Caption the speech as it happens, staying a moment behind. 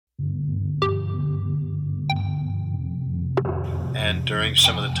And during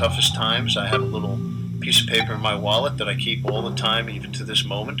some of the toughest times, I have a little piece of paper in my wallet that I keep all the time, even to this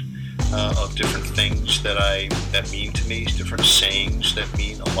moment, of different things that mean to me, different sayings that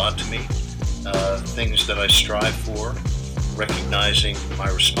mean a lot to me, things that I strive for, recognizing my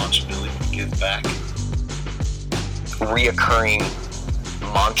responsibility to give back. Reoccurring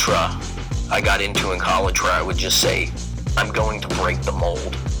mantra I got into in college where I would just say, I'm going to break the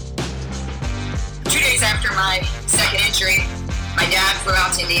mold. 2 days after my second injury, my dad flew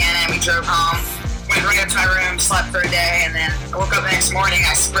out to Indiana and we drove home. Went right up to my room, slept for a day, and then I woke up the next morning,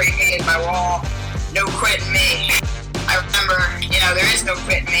 I spray painted my wall, no quitting me. I remember, there is no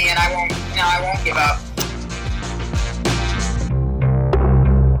quitting me, and I won't give up.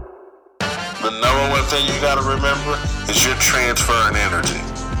 The number one thing you gotta remember is you're transferring energy.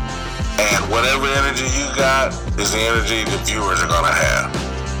 And whatever energy you got is the energy the viewers are gonna have.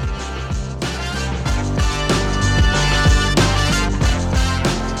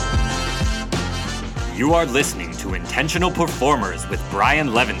 You are listening to Intentional Performers with Brian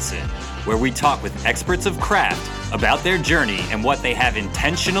Levinson, where we talk with experts of craft about their journey and what they have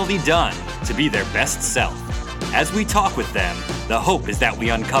intentionally done to be their best self. As we talk with them, the hope is that we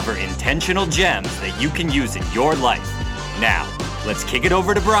uncover intentional gems that you can use in your life. Now, let's kick it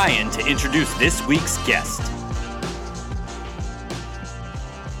over to Brian to introduce this week's guest.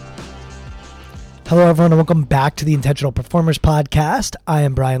 Hello, everyone, and welcome back to the Intentional Performers Podcast. I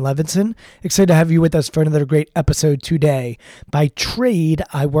am Brian Levinson. Excited to have you with us for another great episode today. By trade,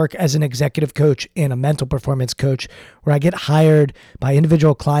 I work as an executive coach and a mental performance coach, where I get hired by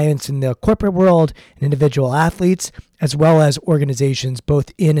individual clients in the corporate world and individual athletes, as well as organizations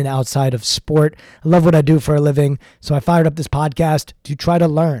both in and outside of sport. I love what I do for a living, so I fired up this podcast to try to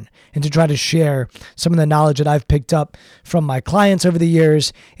learn and to try to share some of the knowledge that I've picked up from my clients over the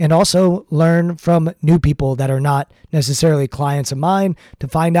years, and also learn from new people that are not necessarily clients of mine to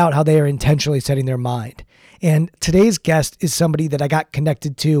find out how they are intentionally setting their mind. And today's guest is somebody that I got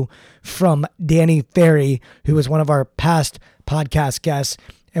connected to from Danny Ferry, who was one of our past podcast guests.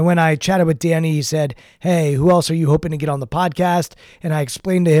 And when I chatted with Danny, he said, hey, who else are you hoping to get on the podcast? And I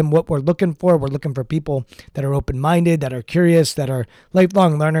explained to him what we're looking for. We're looking for people that are open-minded, that are curious, that are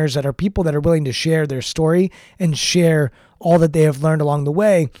lifelong learners, that are people that are willing to share their story and share all that they have learned along the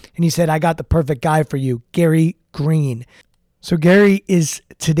way. And he said, I got the perfect guy for you, Gary Green. So Gary is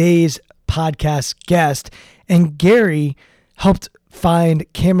today's podcast guest, and Gary helped find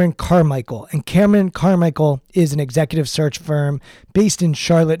Cameron Carmichael. And Cameron Carmichael is an executive search firm based in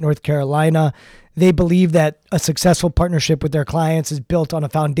Charlotte, North Carolina. They believe that a successful partnership with their clients is built on a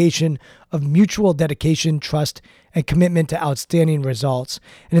foundation of mutual dedication, trust, and commitment to outstanding results.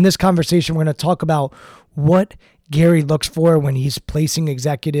 And in this conversation, we're going to talk about what Gary looks for when he's placing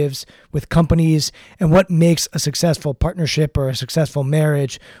executives with companies and what makes a successful partnership or a successful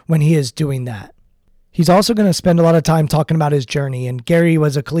marriage when he is doing that. He's also going to spend a lot of time talking about his journey. And Gary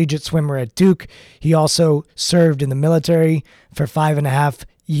was a collegiate swimmer at Duke. He also served in the military for 5.5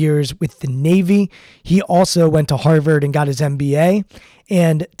 years with the Navy. He also went to Harvard and got his MBA.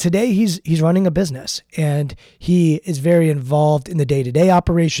 And today he's running a business, and he is very involved in the day-to-day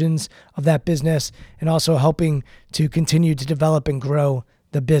operations of that business and also helping to continue to develop and grow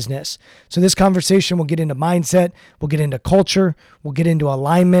the business. So this conversation will get into mindset, we'll get into culture, we'll get into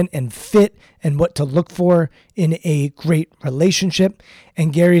alignment and fit and what to look for in a great relationship.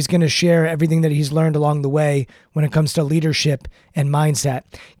 And Gary's going to share everything that he's learned along the way when it comes to leadership and mindset.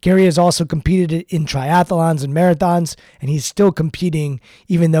 Gary has also competed in triathlons and marathons, and he's still competing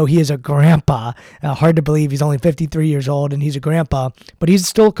even though he is a grandpa. Hard to believe he's only 53 years old and he's a grandpa, but he's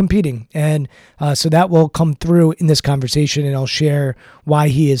still competing. And so that will come through in this conversation, and I'll share why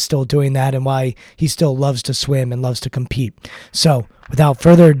he is still doing that and why he still loves to swim and loves to compete. So without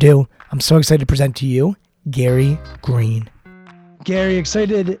further ado, I'm so excited to present to you Gary Green. Gary,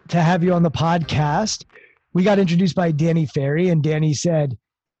 excited to have you on the podcast. We got introduced by Danny Ferry, and Danny said,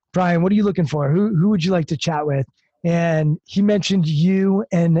 Brian, what are you looking for? Who would you like to chat with? And he mentioned you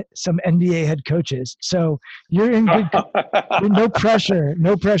and some NBA head coaches. So you're in good, no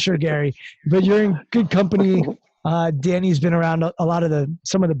pressure, Gary, but you're in good company. Danny's been around a lot of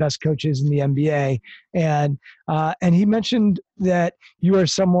some of the best coaches in the NBA. And he mentioned that you are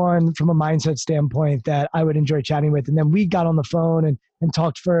someone from a mindset standpoint that I would enjoy chatting with. And then we got on the phone and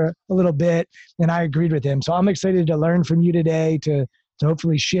talked for a little bit, and I agreed with him. So I'm excited to learn from you today, to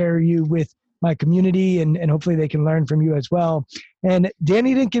hopefully share you with my community, and hopefully they can learn from you as well. And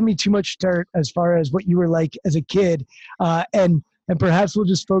Danny didn't give me too much dirt as far as what you were like as a kid. And and perhaps we'll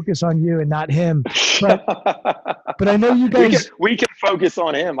just focus on you and not him. But I know you guys. We can focus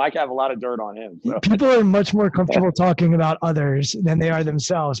on him. I have a lot of dirt on him. So. People are much more comfortable talking about others than they are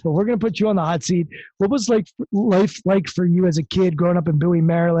themselves. But we're going to put you on the hot seat. What was life like for you as a kid growing up in Bowie,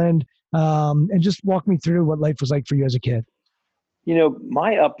 Maryland? And just walk me through what life was like for you as a kid.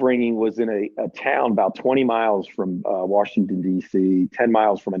 My upbringing was in a town about 20 miles from Washington, D.C., 10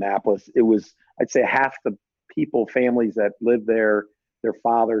 miles from Annapolis. It was, I'd say, half the families that lived there, their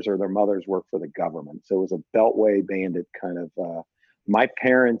fathers or their mothers worked for the government. So it was a Beltway bandit kind of. My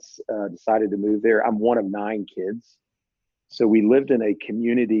parents decided to move there. I'm one of 9 kids. So we lived in a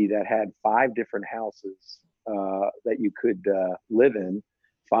community that had 5 different houses that you could live in,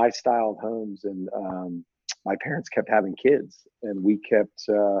 5 style homes. And my parents kept having kids, and we kept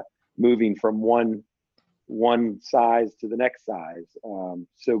moving from one size to the next size.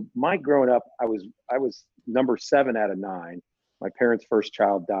 So my growing up, I was number 7 out of 9. My parents' first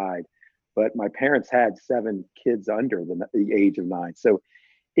child died, but my parents had 7 kids under the age of 9. So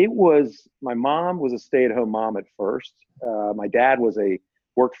my mom was a stay-at-home mom at first. My dad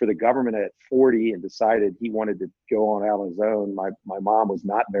worked for the government at 40 and decided he wanted to go on out on his own. My mom was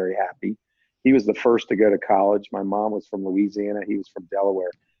not very happy. He was the first to go to college. My mom was from Louisiana. He was from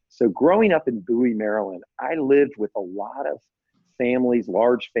Delaware. So growing up in Bowie, Maryland, I lived with a lot of families,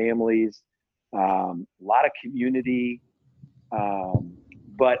 large families, a lot of community,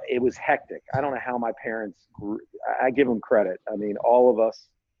 but it was hectic. I don't know how my parents grew. I give them credit. I mean, all of us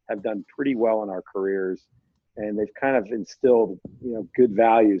have done pretty well in our careers, and they've kind of instilled, good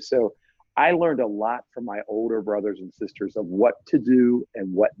values. So I learned a lot from my older brothers and sisters of what to do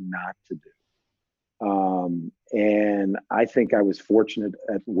and what not to do. And I think I was fortunate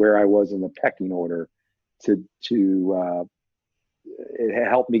at where I was in the pecking order to it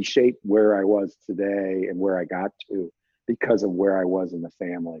helped me shape where I was today and where I got to because of where I was in the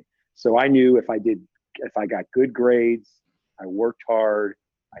family. So I knew if I got good grades, I worked hard,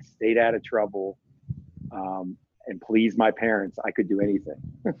 I stayed out of trouble, and pleased my parents, I could do anything.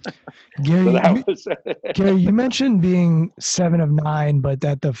 Gary, you mentioned being 7 of 9, but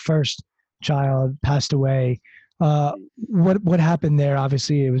that the first child passed away. What happened there?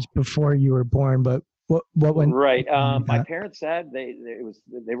 Obviously, it was before you were born, but what went right? My parents said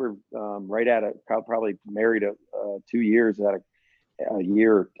they were right at it, probably married 2 years at a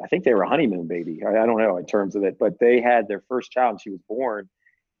year. I think they were a honeymoon baby. I don't know in terms of it, but they had their first child. And she was born,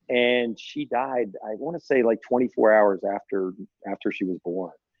 and she died. I want to say like 24 hours after she was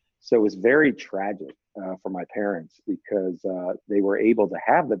born. So it was very tragic for my parents because they were able to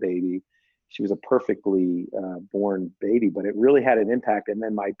have the baby. She was a perfectly born baby, but it really had an impact. And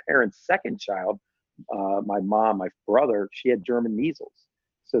then my parents' second child, my mom, my brother, she had German measles.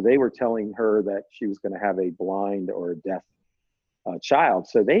 So they were telling her that she was going to have a blind or a deaf child.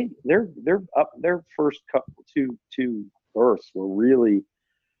 So their first two births were really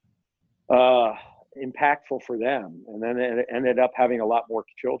impactful for them. And then it ended up having a lot more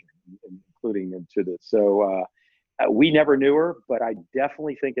children, including into this. So we never knew her, but I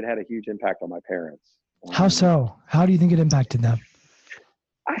definitely think it had a huge impact on my parents. How so? How do you think it impacted them?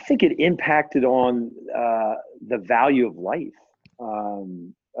 I think it impacted on the value of life,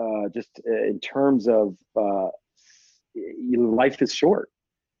 just in terms of life is short.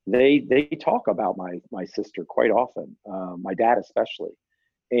 They talk about my sister quite often, my dad especially,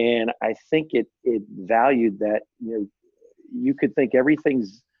 and I think it valued that you could think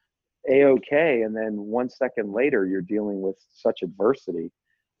everything's A-okay, and then 1 second later you're dealing with such adversity.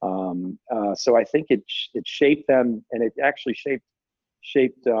 So I think it shaped them, and it actually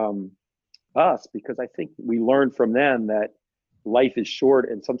shaped us, because I think we learned from them that life is short,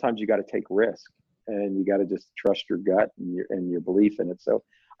 and sometimes you got to take risk, and you got to just trust your gut and your belief in it. So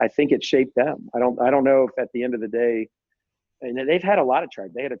I think it shaped them. I don't know if at the end of the day, and they've had a lot of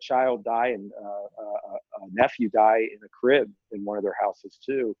tragedy. They had a child die and a nephew die in a crib in one of their houses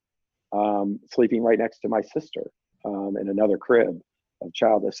too, sleeping right next to my sister in another crib of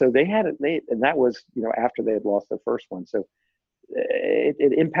childhood. So they had it, and that was after they had lost their first one. So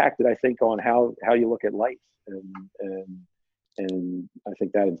it impacted, I think, on how you look at life, and I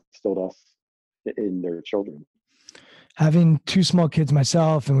think that instilled us in their children. Having 2 small kids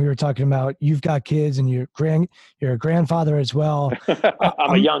myself, and we were talking about you've got kids and you're a grandfather as well.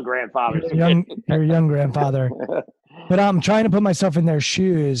 I'm a young grandfather. You're a young grandfather. But I'm trying to put myself in their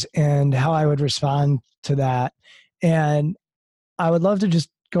shoes and how I would respond to that. And I would love to just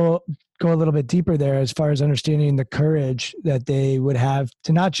go a little bit deeper there as far as understanding the courage that they would have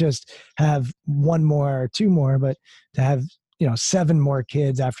to not just have 1 more or 2 more, but to have 7 more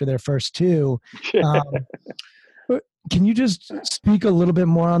kids after their first 2. Can you just speak a little bit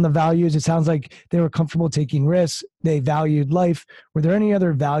more on the values? It sounds like they were comfortable taking risks. They valued life. Were there any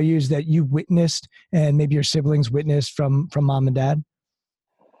other values that you witnessed and maybe your siblings witnessed from mom and dad?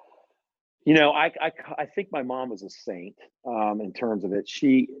 I think my mom was a saint in terms of it.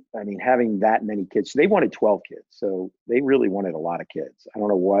 I mean, having that many kids, they wanted 12 kids. So they really wanted a lot of kids. I don't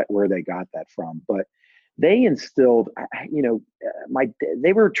know where they got that from, but they instilled,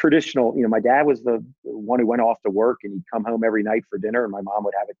 they were traditional. My dad was the one who went off to work and he'd come home every night for dinner and my mom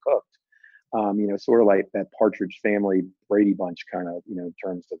would have it cooked. Sort of like that Partridge Family Brady Bunch kind of, in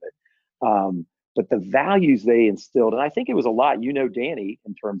terms of it. But the values they instilled, and I think it was a lot, Danny,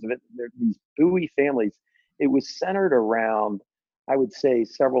 in terms of it, these Bowie families, it was centered around, I would say,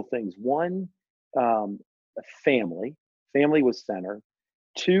 several things. One, a family. Family was center.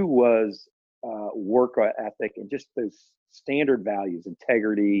 Two was work ethic and just those standard values,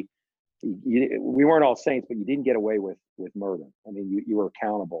 integrity. We weren't all saints, but you didn't get away with murder. I mean, you were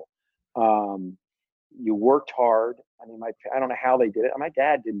accountable. You worked hard. I mean, I don't know how they did it. My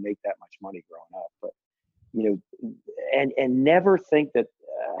dad didn't make that much money growing up, but and never think that.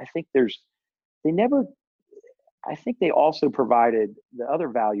 I think they also provided the other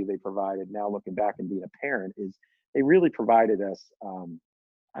value they provided. Now looking back and being a parent is they really provided us.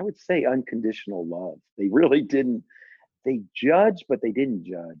 I would say unconditional love. They really didn't. They judged, but they didn't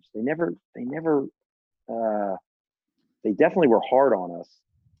judge. They never. They definitely were hard on us.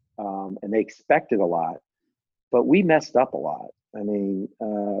 And they expected a lot, but we messed up a lot. I mean,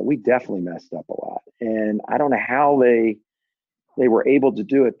 we definitely messed up a lot, and I don't know how they were able to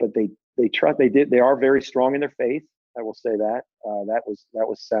do it, but they did. They are very strong in their faith. I will say that. That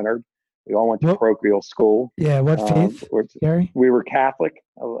was centered. We all went to parochial school. Yeah, what faith, Gary? We were Catholic.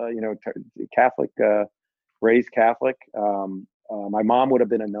 Catholic, raised Catholic. My mom would have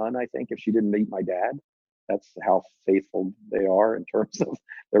been a nun, I think, if she didn't meet my dad. That's how faithful they are in terms of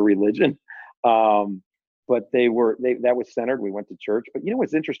their religion. But that was centered. We went to church. But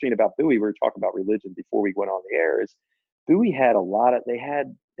what's interesting about Bowie, we were talking about religion before we went on the air, is Bowie had they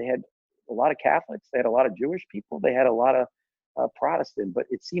had a lot of Catholics, they had a lot of Jewish people, they had a lot of Protestant, but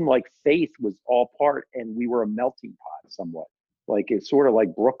it seemed like faith was all part, and we were a melting pot somewhat. Like it's sort of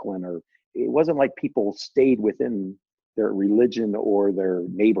like Brooklyn, or it wasn't like people stayed within their religion or their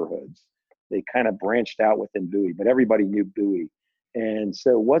neighborhoods. They kind of branched out within Bowie, but everybody knew Bowie. And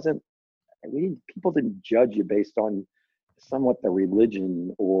so people didn't judge you based on somewhat the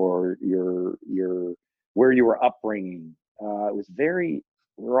religion or your where you were upbringing. It was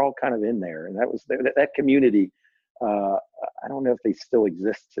we're all kind of in there. And that community, I don't know if they still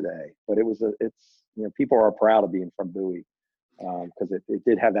exist today, but people are proud of being from Bowie because it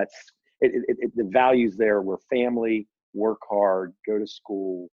did have that, the values there were family, work hard, go to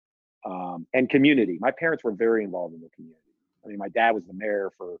school, and community. My parents were very involved in the community. I mean, my dad was the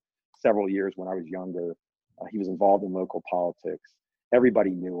mayor for several years when I was younger. He was involved in local politics. Everybody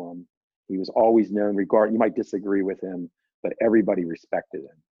knew him. He was always known, you might disagree with him, but everybody respected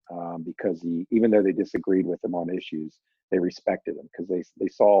him because even though they disagreed with him on issues, they respected him because they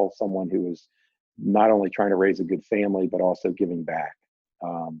saw someone who was not only trying to raise a good family, but also giving back.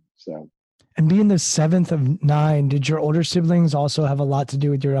 And being the seventh of 9, did your older siblings also have a lot to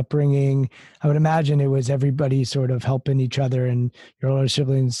do with your upbringing? I would imagine it was everybody sort of helping each other, and your older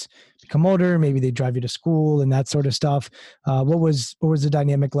siblings become older. Maybe they drive you to school and that sort of stuff. What was the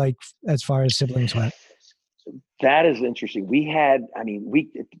dynamic like as far as siblings went? That is interesting.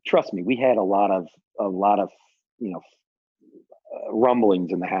 Trust me, we had a lot of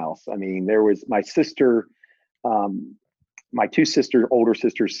rumblings in the house. I mean, there was my sister. My two older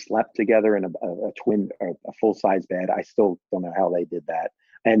sisters slept together in a full-size bed. I still don't know how they did that.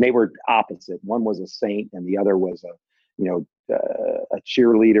 And they were opposite. One was a saint and the other was a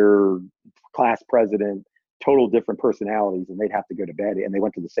cheerleader, class president, total different personalities, and they'd have to go to bed, and they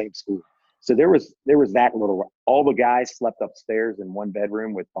went to the same school. So there was that all the guys slept upstairs in one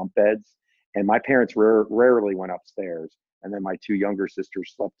bedroom with bunk beds, and my parents rarely went upstairs. And then my two younger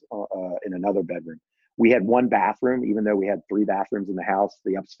sisters slept in another bedroom. We had one bathroom, even though we had 3 bathrooms in the house.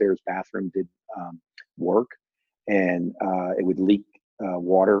 The upstairs bathroom did work, and it would leak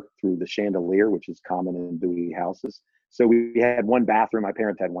water through the chandelier, which is common in Bowie houses. So we had one bathroom. My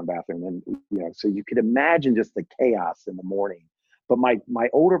parents had one bathroom, and so you could imagine just the chaos in the morning. But my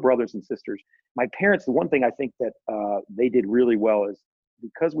older brothers and sisters, my parents, the one thing I think that they did really well is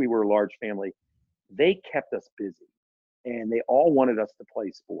because we were a large family, they kept us busy, and they all wanted us to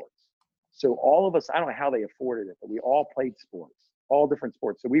play sports. So all of us, I don't know how they afforded it, but we all played sports, all different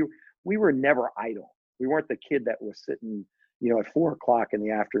sports. So we were never idle. We weren't the kid that was sitting, at 4 o'clock in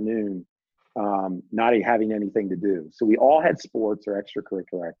the afternoon, not having anything to do. So we all had sports or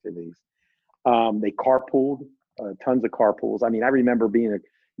extracurricular activities. They carpooled, tons of carpools. I mean, I remember being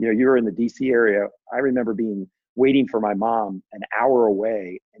you're in the DC area. I remember waiting for my mom an hour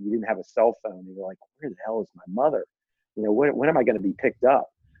away, and you didn't have a cell phone. And you're like, where the hell is my mother? When am I going to be picked up?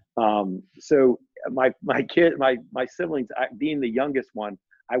 So my siblings, being the youngest one,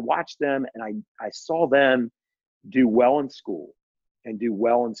 I watched them and I saw them do well in school and do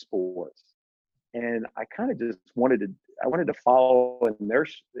well in sports. And I kind of just wanted to follow in their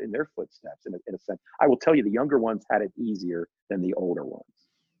footsteps in a sense. I will tell you, the younger ones had it easier than the older ones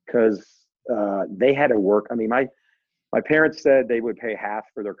because they had to work. I mean, my parents said they would pay half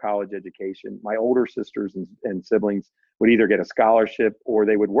for their college education. My older sisters and siblings would either get a scholarship or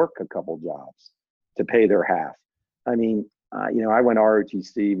they would work a couple jobs to pay their half. I mean, I went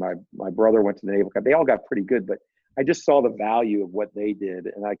ROTC. My brother went to the Naval Academy. They all got pretty good, but I just saw the value of what they did,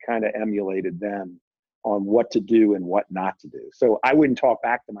 and I kind of emulated them on what to do and what not to do. So I wouldn't talk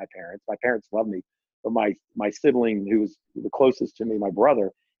back to my parents. My parents loved me, but my sibling, who was the closest to me, my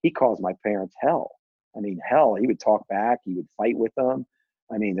brother, he calls my parents hell. I mean, hell, he would talk back. He would fight with them.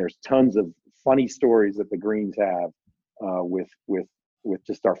 I mean, there's tons of funny stories that the Greens have with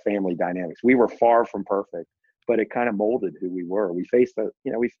just our family dynamics. We were far from perfect, but it kind of molded who we were. We faced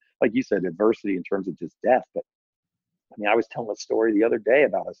like you said, adversity in terms of just death, but I mean, I was telling a story the other day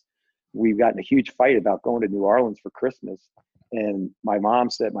about us. We've gotten a huge fight about going to New Orleans for Christmas. And mom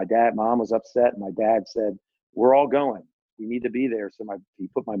was upset. And my dad said, we're all going. We need to be there. So he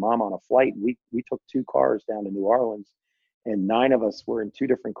put my mom on a flight. And we took 2 cars down to New Orleans. And 9 of us were in 2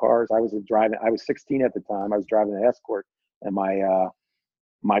 different cars. I was 16 at the time. I was driving an Escort. And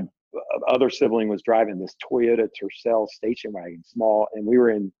my other sibling was driving this Toyota Tercel station wagon, small. And we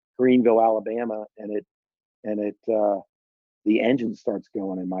were in Greenville, Alabama. And the engine starts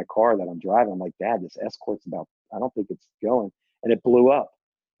going in my car that I'm driving. I'm like, Dad, this Escort's I don't think it's going. And it blew up.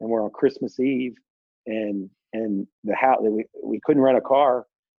 And we're on Christmas Eve, and the house, we couldn't rent a car.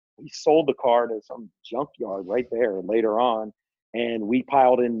 We sold the car to some junkyard right there later on. And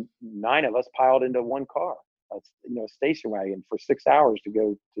 9 of us piled into one car, a station wagon for 6 hours to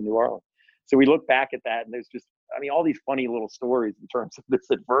go to New Orleans. So we look back at that, and there's just, all these funny little stories in terms of this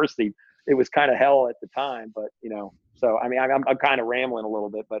adversity. It was kind of hell at the time, but so I'm kind of rambling a little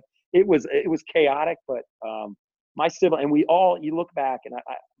bit, but it was chaotic. But my sibling, and you look back, and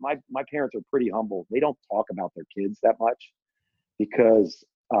my parents are pretty humble. They don't talk about their kids that much because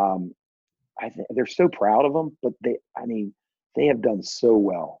I think they're so proud of them. But they have done so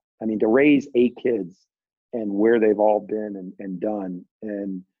well. To raise 8 kids and where they've all been and done,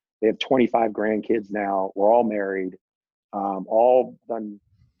 and they have 25 grandkids now. We're all married, all done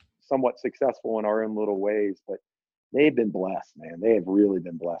somewhat successful in our own little ways, but they've been blessed, man. They have really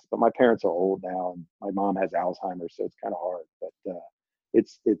been blessed. But my parents are old now, and my mom has Alzheimer's, so it's kind of hard. But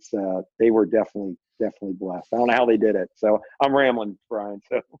they were definitely blessed. I don't know how they did it. So I'm rambling, Brian.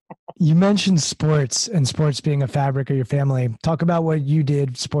 So you mentioned sports and sports being a fabric of your family. Talk about what you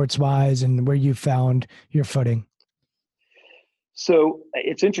did sports wise and where you found your footing. So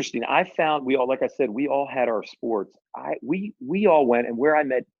it's interesting. We all had our sports. We all went, and where I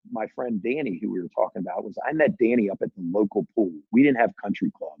met my friend Danny, who we were talking about, I met Danny up at the local pool. We didn't have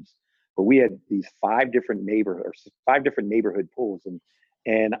country clubs, but we had these 5 different neighborhood pools,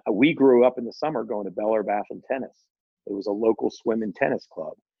 and we grew up in the summer going to Bel Air Bath and Tennis. It was a local swim and tennis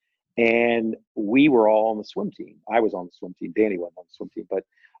club, and we were all on the swim team. I was on the swim team. Danny wasn't on the swim team, but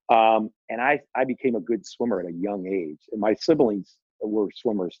and I became a good swimmer at a young age, and my siblings were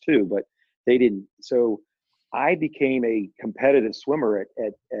swimmers too, but they didn't. So I became a competitive swimmer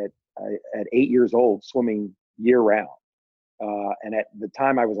at 8 years old, swimming year round. And at the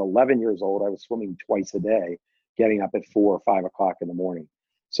time I was 11 years old, I was swimming twice a day, getting up at 4 or 5 o'clock in the morning.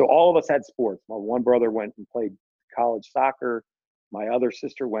 So all of us had sports. My one brother went and played college soccer. My other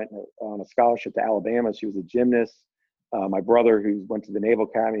sister went on a scholarship to Alabama. She was a gymnast. My brother, who went to the Naval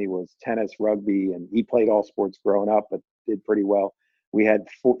Academy, was tennis, rugby, and he played all sports growing up, but did pretty well. We had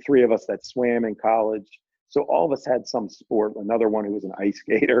 3 of us that swam in college. So all of us had some sport. Another one who was an ice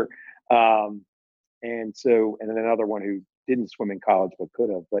skater. And then another one who didn't swim in college, but could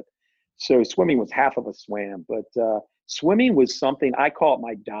have. But so swimming was half of us swam. But swimming was something, I call it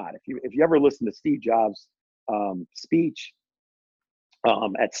my dot. If you ever listen to Steve Jobs' speech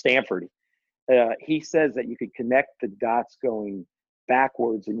at Stanford, he says that you could connect the dots going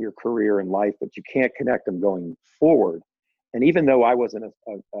backwards in your career and life, but you can't connect them going forward. And even though I wasn't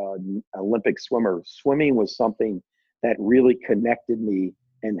an Olympic swimmer, swimming was something that really connected me,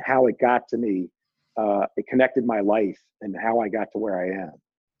 and how it got to me. It connected my life and how I got to where I am.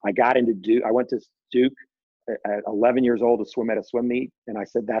 I got into Duke. I went to Duke at 11 years old to swim at a swim meet. And I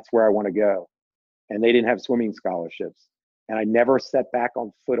said, that's where I want to go. And they didn't have swimming scholarships. And I never set back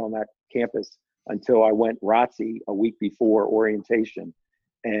on foot on that campus until I went ROTC a week before orientation.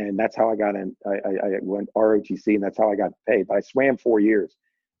 And that's how I got in. I went ROTC, and that's how I got paid. But I swam 4 years,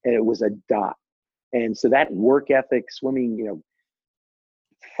 and it was a dot. And so that work ethic, swimming,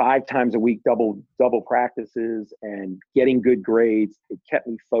 5 times a week, double practices, and getting good grades, it kept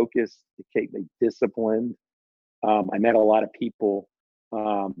me focused. It kept me disciplined. I met a lot of people,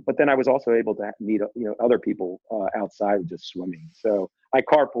 but then I was also able to meet other people outside of just swimming. So I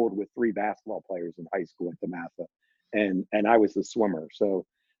carpooled with 3 basketball players in high school at DeMatha, and I was the swimmer. So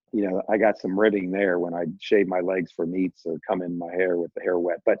I got some ribbing there when I shaved my legs for meets or come in my hair with the hair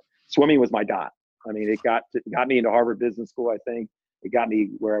wet. But swimming was my dot. I mean, it got me into Harvard Business School, I think. It got me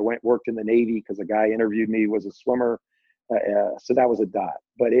where I worked in the Navy because a guy interviewed me, was a swimmer. So that was a dot.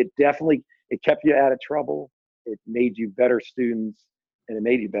 But it kept you out of trouble. It made you better students, and it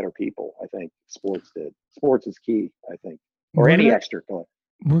made you better people, I think. Sports did. Sports is key, I think, or any extracurricular.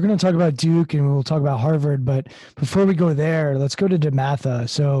 We're going to talk about Duke and we'll talk about Harvard, but before we go there, let's go to DeMatha.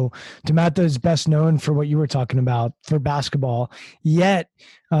 So DeMatha is best known for what you were talking about for basketball. Yet,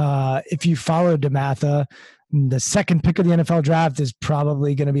 if you follow DeMatha, the second pick of the NFL draft is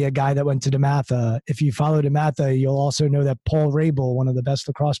probably going to be a guy that went to DeMatha. If you follow DeMatha, you'll also know that Paul Rabel, one of the best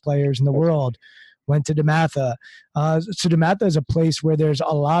lacrosse players in the world, went to DeMatha. So DeMatha is a place where there's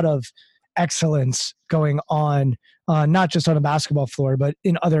a lot of excellence going on, not just on a basketball floor, but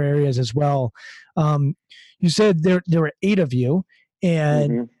in other areas as well. You said there were 8 of you,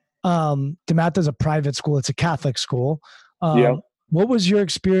 and DeMatha is a private school. It's a Catholic school. What was your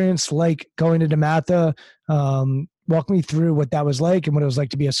experience like going to DeMatha? Walk me through what that was like and what it was like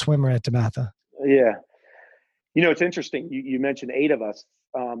to be a swimmer at DeMatha. Yeah. It's interesting. You mentioned 8 of us.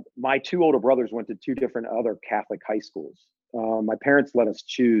 My 2 older brothers went to 2 different other Catholic high schools. My parents let us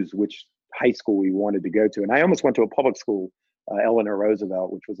choose which high school we wanted to go to. And I almost went to a public school, Eleanor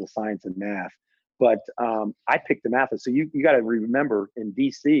Roosevelt, which was a science and math. But I picked DeMatha. So you got to remember, in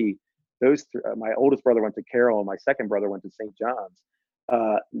D.C., my oldest brother went to Carroll and my second brother went to St.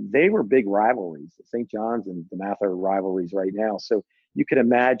 John's. They were big rivalries. St. John's and DeMatha are rivalries right now. So you could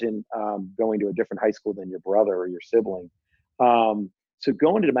imagine going to a different high school than your brother or your sibling. So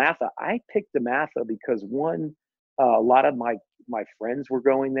going to DeMatha, I picked DeMatha because a lot of my friends were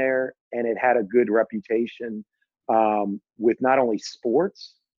going there, and it had a good reputation with not only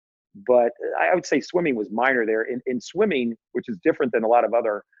sports, but I would say swimming was minor there. In swimming, which is different than a lot of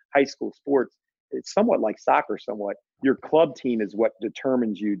other high school sports, it's somewhat like soccer, somewhat. Your club team is what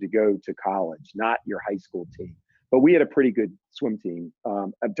determines you to go to college, not your high school team. But we had a pretty good swim team.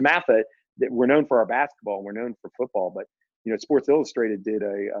 DeMatha, we're known for our basketball, and we're known for football, but Sports Illustrated did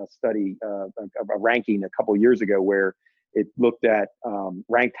a study, a ranking a couple of years ago where it looked at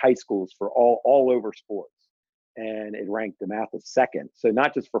ranked high schools for all over sports, and it ranked DeMatha second. So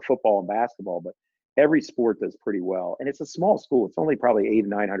not just for football and basketball, but every sport does pretty well. And it's a small school. It's only probably 800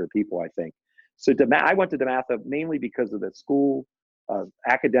 or 900 people, I think. So I went to DeMatha mainly because of the school,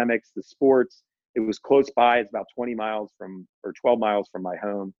 academics, the sports. It was close by. It's about 12 miles from my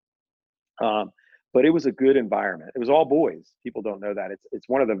home. But it was a good environment. It was all boys. People don't know that. It's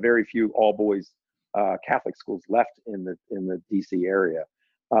one of the very few all boys Catholic schools left in the DC area.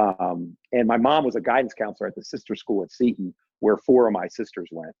 And my mom was a guidance counselor at the sister school at Seton, where 4 of my sisters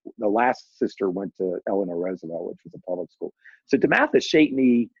went. The last sister went to Eleanor Roosevelt, which was a public school. So DeMatha shaped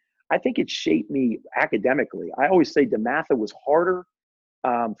me. I think it shaped me academically. I always say DeMatha was harder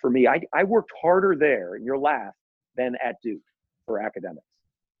for me. I worked harder there, and you'll laugh, than at Duke for academics.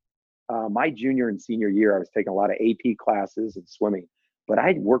 My junior and senior year, I was taking a lot of AP classes and swimming, but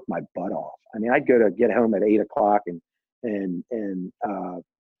I'd work my butt off. I mean, I'd get home at 8 o'clock and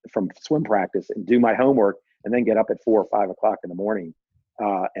from swim practice and do my homework, and then get up at 4 or 5 o'clock in the morning,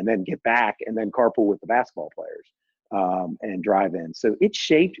 and then get back and then carpool with the basketball players and drive in. So it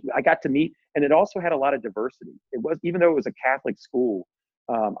shaped. I got to meet, and it also had a lot of diversity. It was, even though it was a Catholic school,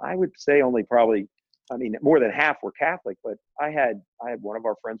 I would say only probably, more than half were Catholic, but I had one of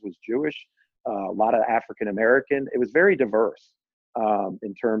our friends was Jewish, a lot of African American. It was very diverse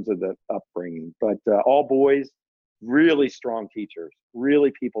in terms of the upbringing, but all boys, really strong teachers,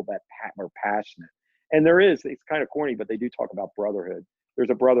 really people that were passionate. And it's kind of corny, but they do talk about brotherhood. There's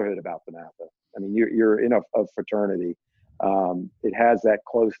a brotherhood about DeMatha. You're in a fraternity. It has that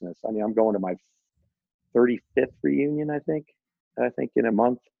closeness. I'm going to my 35th reunion, I think in a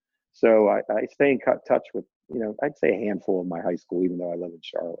month. So I stay in touch with, I'd say a handful of my high school, even though I live in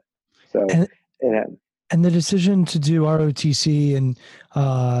Charlotte. So, And the decision to do ROTC and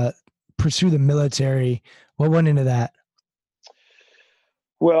pursue the military, what went into that?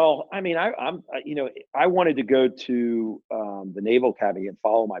 Well, I mean, I wanted to go to the Naval Academy and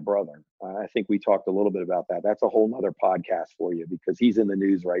follow my brother. I think we talked a little bit about that. That's a whole nother podcast for you because he's in the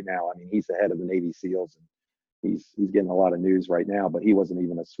news right now. I mean, he's the head of the Navy SEALs, and he's getting a lot of news right now. But he wasn't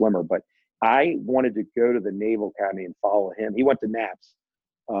even a swimmer. But I wanted to go to the Naval Academy and follow him. He went to NAPS,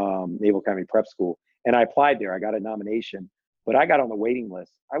 Naval Academy Prep School, and I applied there. I got a nomination. But I got on the waiting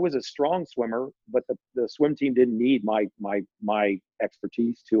list. I was a strong swimmer, but the swim team didn't need my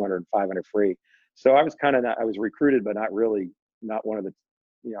expertise, 200 and 500 free. So I was I was recruited, but not one of the,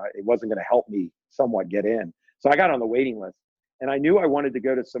 it wasn't going to help me somewhat get in. So I got on the waiting list, and I knew I wanted to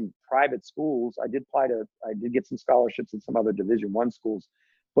go to some private schools. I did get some scholarships in some other Division I schools,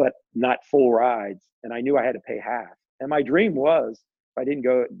 but not full rides. And I knew I had to pay half. And my dream was, if I didn't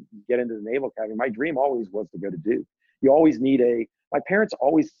get into the Naval Academy, my dream always was to go to Duke. You always need my parents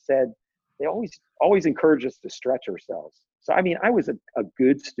always said, they always encouraged us to stretch ourselves. So, I mean, I was a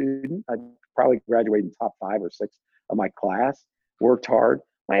good student. I probably graduated in top 5 or 6 of my class, worked hard.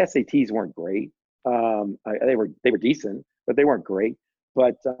 My SATs weren't great. They were decent, but they weren't great.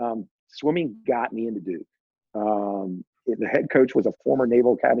 But swimming got me into Duke. The head coach was a former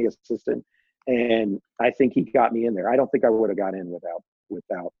Naval Academy assistant, and I think he got me in there. I don't think I would have got in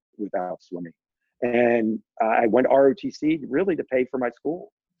without swimming. And I went ROTC really to pay for my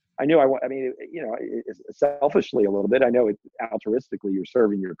school. I knew selfishly a little bit. I know altruistically you're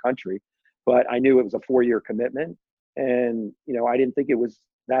serving your country, but I knew it was a 4-year commitment, and I didn't think it was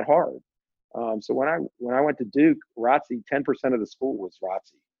that hard. So when I went to Duke, ROTC, 10% of the school was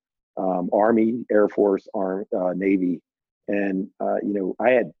ROTC, Army, Air Force, Navy, and I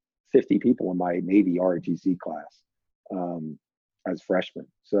had 50 people in my Navy ROTC class as freshmen.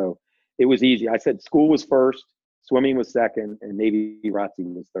 So it was easy. I said school was first, swimming was second, and Navy ROTC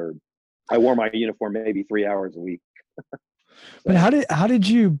was third. I wore my uniform maybe 3 hours a week. But how did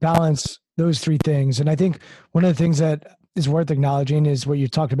you balance those 3 things? And I think one of the things that is worth acknowledging is what you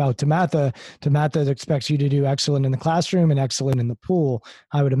talked about. DeMatha expects you to do excellent in the classroom and excellent in the pool.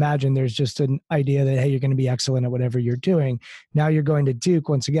 I would imagine there's just an idea that, hey, you're going to be excellent at whatever you're doing. Now you're going to Duke,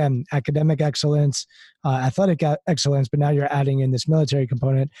 once again, academic excellence, athletic excellence, but now you're adding in this military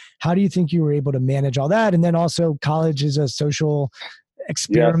component. How do you think you were able to manage all that? And then also college is a social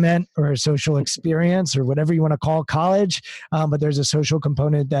experiment or a social experience or whatever you want to call college. But there's a social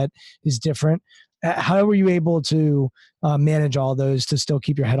component that is different. How were you able to manage all those to still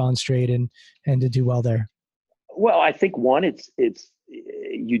keep your head on straight and to do well there? Well, I think one, it's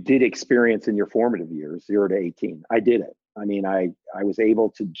you did experience in your formative years, 0 to 18. I did it. I mean, I was able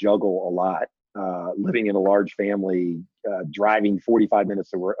to juggle a lot, living in a large family, driving 45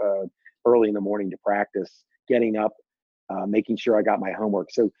 minutes early in the morning to practice, getting up, making sure I got my homework.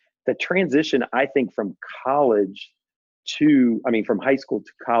 So the transition, I think, from high school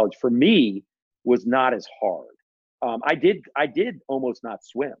to college, for me, was not as hard. I did almost not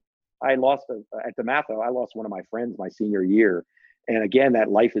swim. I lost at DeMatha. I lost one of my friends my senior year, and again, that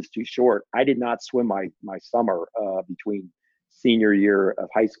life is too short. I did not swim my summer between senior year of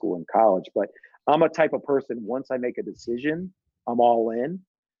high school and college. But I'm a type of person. Once I make a decision, I'm all in.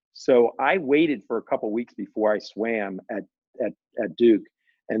 So I waited for a couple of weeks before I swam at Duke,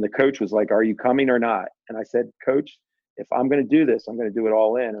 and the coach was like, "Are you coming or not?" And I said, "Coach, if I'm going to do this, I'm going to do it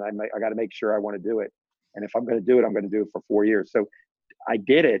all in, and I got to make sure I want to do it. And if I'm going to do it, I'm going to do it for 4 years." So I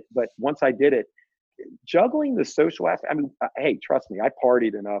did it, but once I did it, juggling the social aspect. I mean, hey, trust me, I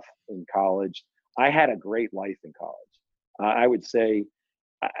partied enough in college. I had a great life in college. I would say,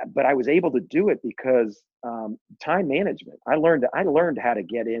 but I was able to do it because time management. I learned how to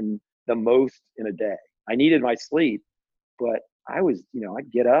get in the most in a day. I needed my sleep, but I'd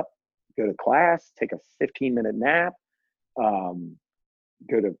get up, go to class, take a 15-minute nap,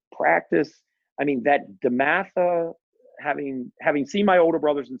 go to practice. I mean, that DeMatha, having seen my older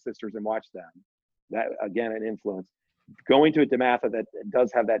brothers and sisters and watched them, that again, an influence. Going to a DeMatha that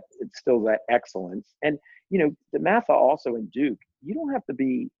does have that, it instills that excellence. And DeMatha also in Duke, you don't have to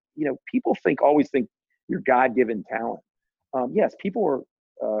be. People always think you're God-given talent. Yes, people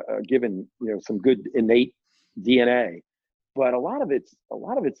are given some good innate DNA, but a lot of it's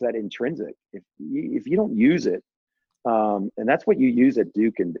that intrinsic. If you don't use it, and that's what you use at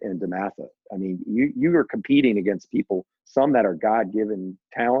Duke and DeMatha. I mean, you are competing against people, some that are God-given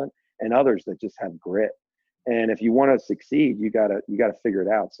talent, and others that just have grit. And if you want to succeed, you gotta figure it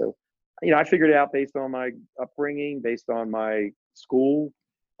out. So, I figured it out based on my upbringing, based on my school,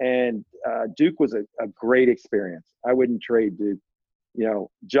 and Duke was a great experience. I wouldn't trade Duke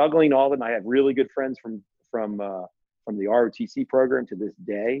juggling all of them. I have really good friends from the ROTC program to this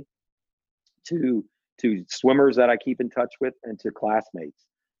day, to swimmers that I keep in touch with, and to classmates.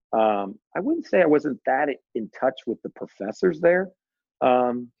 I wouldn't say I wasn't that in touch with the professors there.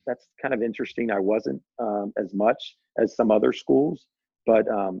 That's kind of interesting. I wasn't as much as some other schools, but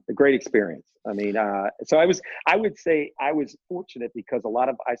a great experience. I mean, so I would say I was fortunate because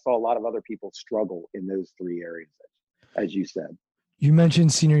I saw a lot of other people struggle in those three areas, as you said. You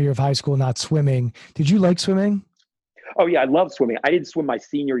mentioned senior year of high school, not swimming. Did you like swimming? Oh yeah, I love swimming. I didn't swim my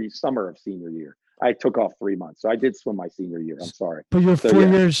summer of senior year. I took off 3 months, so I did swim my senior year. I'm sorry. But your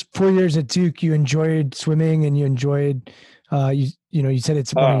 4 years at Duke, you enjoyed swimming, and you enjoyed, you said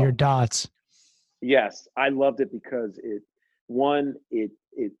it's one of your dots. Yes, I loved it because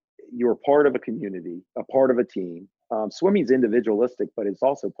you're part of a community, a part of a team. Swimming is individualistic, but it's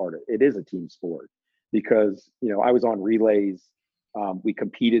also it is a team sport because, I was on relays. We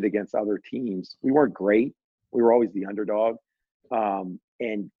competed against other teams. We weren't great. We were always the underdog.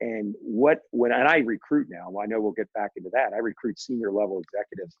 And I recruit now, I know we'll get back into that. I recruit senior level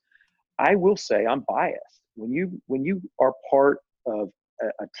executives. I will say I'm biased. When you are part of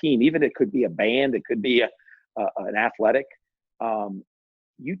a team, even it could be a band, it could be an athletic,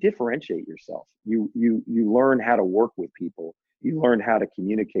 you differentiate yourself. You learn how to work with people. You learn how to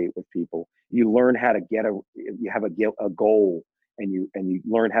communicate with people. You learn how to you have a goal, and you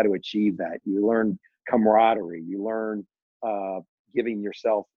learn how to achieve that. You learn camaraderie. You learn giving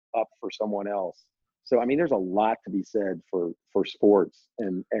yourself up for someone else. So I mean, there's a lot to be said for sports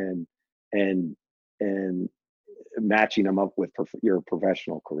and matching them up with your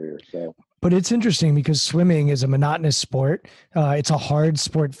professional career. So, but it's interesting because swimming is a monotonous sport. It's a hard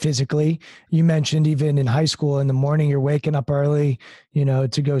sport physically. You mentioned even in high school in the morning, you're waking up early,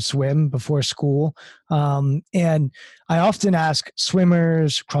 to go swim before school. And I often ask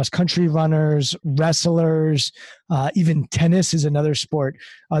swimmers, cross-country runners, wrestlers, even tennis is another sport.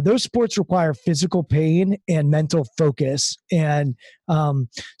 Those sports require physical pain and mental focus. And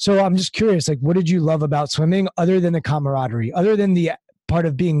so I'm just curious, what did you love about swimming other than the camaraderie, other than the part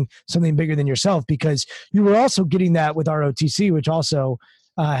of being something bigger than yourself? Because you were also getting that with ROTC, which also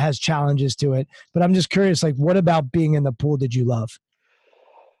has challenges to it. But I'm just curious, what about being in the pool did you love?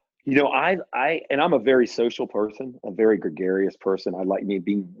 I'm a very social person, a very gregarious person. I like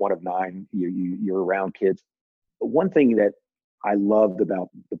being one of nine. You're around kids. One thing that I loved about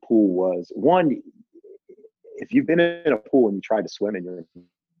the pool was, one, if you've been in a pool and you try to swim and you're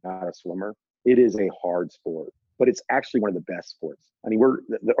not a swimmer, it is a hard sport, but it's actually one of the best sports. I mean,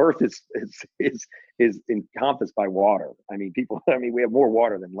 the earth is encompassed by water. I mean, we have more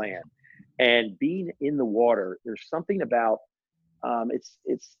water than land, and being in the water, there's something about,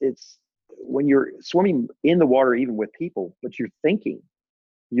 it's when you're swimming in the water, even with people, but you're thinking,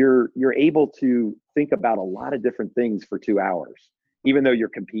 you're able to think about a lot of different things for 2 hours, even though you're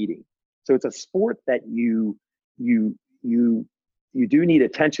competing. So it's a sport that you do need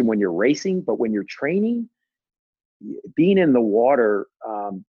attention when you're racing, but when you're training, being in the water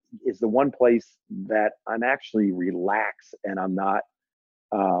is the one place that I'm actually relaxed, and I'm not,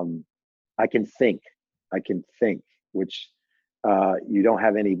 I can think, which you don't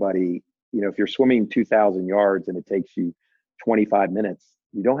have anybody, if you're swimming 2,000 yards and it takes you 25 minutes,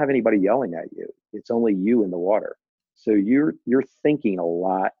 you don't have anybody yelling at you. It's only you in the water. So you're thinking a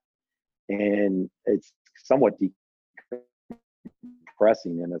lot, and it's somewhat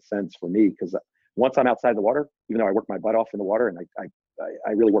depressing in a sense for me, because once I'm outside the water, even though I work my butt off in the water and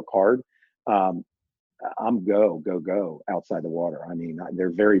I really work hard, I'm go outside the water. I mean, there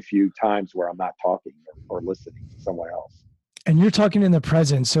are very few times where I'm not talking or listening to someone else. And you're talking in the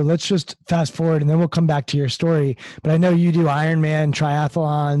present. So let's just fast forward and then we'll come back to your story. But I know you do Ironman,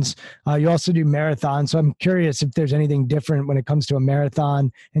 triathlons. You also do marathons. So I'm curious if there's anything different when it comes to a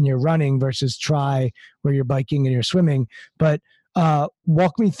marathon and you're running versus tri, where you're biking and you're swimming. But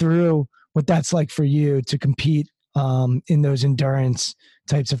walk me through what that's like for you to compete in those endurance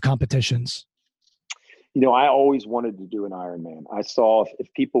types of competitions. I always wanted to do an Ironman. I saw,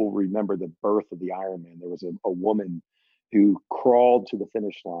 if people remember the birth of the Ironman, there was a woman who crawled to the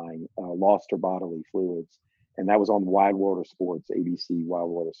finish line, lost her bodily fluids. And that was on Wild Water Sports, ABC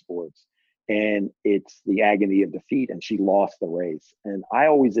Wild Water Sports. And it's the agony of defeat, and she lost the race. And I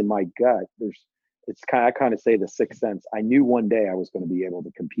always, in my gut, I kind of say the sixth sense. I knew one day I was going to be able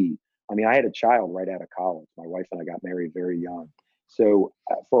to compete. I mean, I had a child right out of college. My wife and I got married very young. So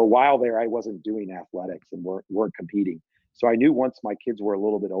for a while there, I wasn't doing athletics and weren't competing. So I knew once my kids were a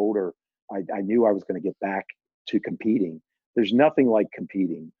little bit older, I knew I was going to get back to competing. There's nothing like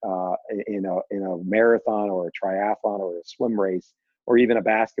competing in a marathon or a triathlon or a swim race or even a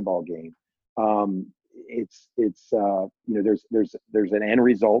basketball game. There's an end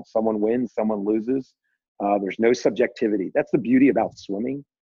result. Someone wins, someone loses. There's no subjectivity. That's the beauty about swimming.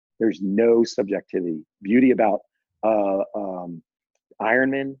 There's no subjectivity. Beauty about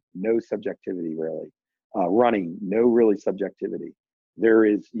Ironman, no subjectivity really. Running, no really subjectivity.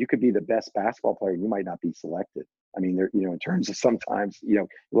 You could be the best basketball player and you might not be selected. I mean, in terms of sometimes,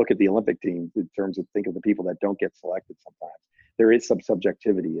 look at the Olympic team in terms of think of the people that don't get selected sometimes. There is some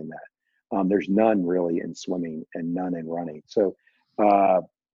subjectivity in that. There's none really in swimming and none in running. So I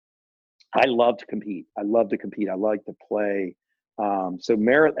love to compete. I like to play.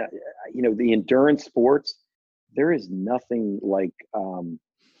 The endurance sports, there is nothing like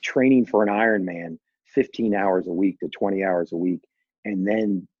training for an Ironman 15 hours a week to 20 hours a week and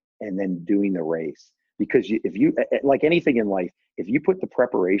then doing the race. Because if you, like anything in life, if you put the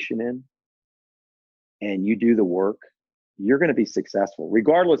preparation in and you do the work, you're going to be successful.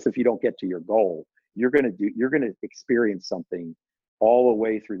 Regardless if you don't get to your goal, you're going to experience something all the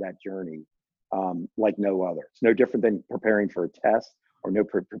way through that journey like no other. It's no different than preparing for a test or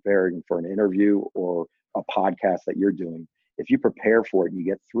preparing for an interview or a podcast that you're doing. If you prepare for it and you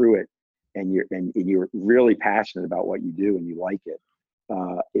get through it and you're really passionate about what you do and you like it,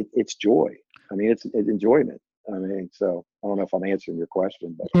 it's joy. I mean, it's enjoyment. I mean, so I don't know if I'm answering your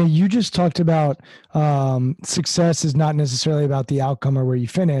question, but yeah, you just talked about success is not necessarily about the outcome or where you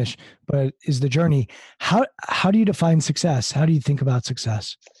finish, but is the journey. How do you define success? How do you think about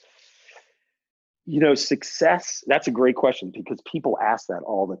success? Success, that's a great question because people ask that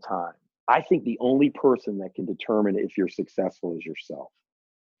all the time. I think the only person that can determine if you're successful is yourself.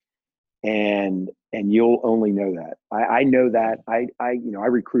 And you'll only know that. I know that. I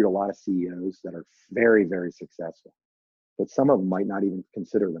recruit a lot of CEOs that are very, very successful, but some of them might not even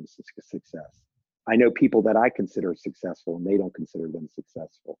consider them success. I know people that I consider successful and they don't consider them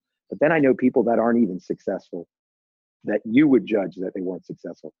successful. But then I know people that aren't even successful that you would judge that they weren't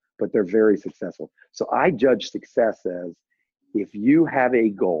successful, but they're very successful. So I judge success as if you have a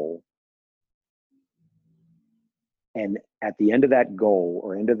goal and at the end of that goal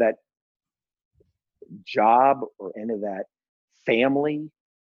or end of that job or end of that family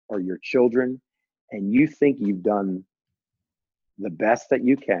or your children, and you think you've done the best that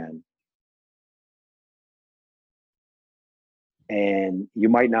you can, and you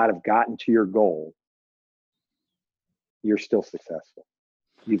might not have gotten to your goal, you're still successful.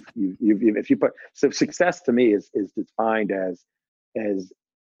 So success to me is defined as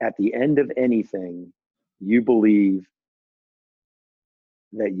at the end of anything, you believe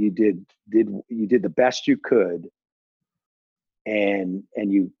that you did the best you could, and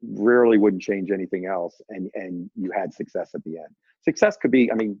you rarely wouldn't change anything else, and you had success at the end. Success could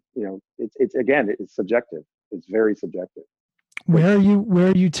be, it's subjective. It's very subjective. Where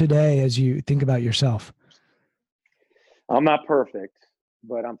are you today as you think about yourself? I'm not perfect,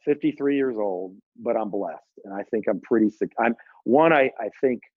 but I'm 53 years old, but I'm blessed. And I think I'm pretty sick. I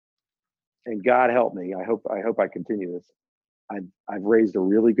think, and God help me, I hope I continue this. I've raised a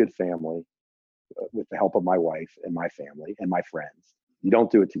really good family with the help of my wife and my family and my friends. You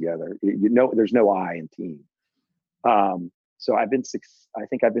don't do it together. There's no I in team. So I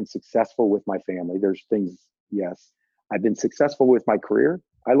think I've been successful with my family. There's things, yes. I've been successful with my career.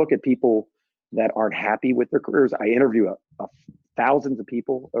 I look at people that aren't happy with their careers. I interview thousands of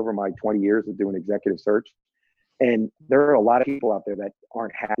people over my 20 years of doing executive search. And there are a lot of people out there that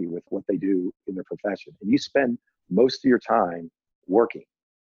aren't happy with what they do in their profession. And you spend most of your time working.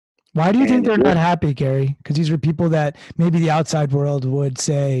 Why do you think they're not happy, Gary? Because these are people that maybe the outside world would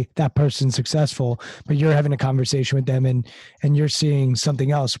say that person's successful, but you're having a conversation with them and you're seeing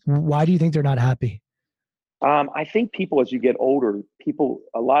something else. Why do you think they're not happy? I think people, as you get older,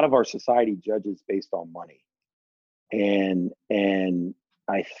 a lot of our society judges based on money. And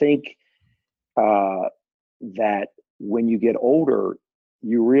I think that when you get older,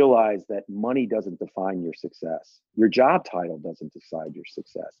 you realize that money doesn't define your success. Your job title doesn't decide your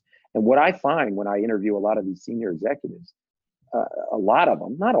success. And what I find when I interview a lot of these senior executives, a lot of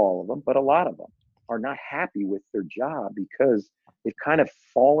them, not all of them, but a lot of them are not happy with their job because they've kind of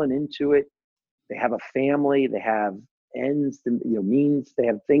fallen into it. They have a family, they have ends, means, they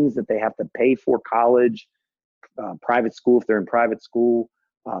have things that they have to pay for, college, private school, if they're in private school,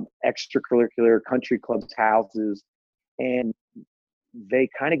 extracurricular, country clubs, houses, and they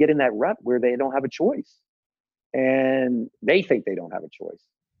kind of get in that rut where they don't have a choice. And they think they don't have a choice.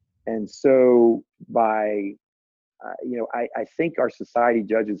 And so I think our society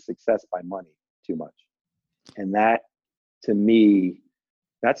judges success by money too much. And that, to me,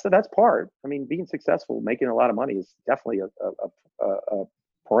 that's part. I mean, being successful, making a lot of money is definitely a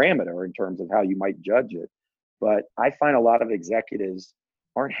parameter in terms of how you might judge it. But I find a lot of executives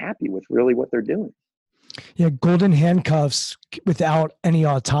aren't happy with really what they're doing. Yeah, golden handcuffs without any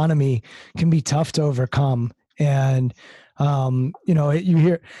autonomy can be tough to overcome. And you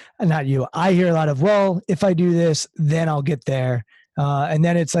hear, not you, I hear a lot of, well, if I do this, then I'll get there. And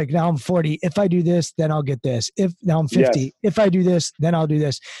then it's like, now I'm 40. If I do this, then I'll get this. If now I'm 50, Yes. If I do this, then I'll do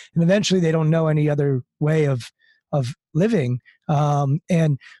this. And eventually they don't know any other way of living.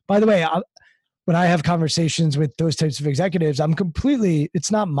 And by the way, when I have conversations with those types of executives,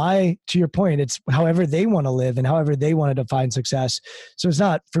 it's not to your point, it's however they want to live and however they want to define success. So it's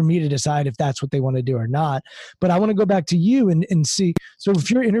not for me to decide if that's what they want to do or not. But I want to go back to you and see. So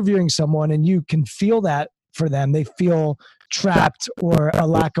if you're interviewing someone and you can feel that for them, they feel trapped or a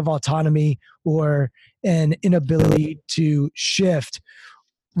lack of autonomy or an inability to shift,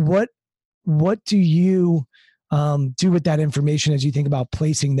 what do you do with that information as you think about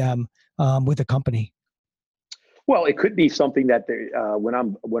placing them with a company? Well, it could be something that when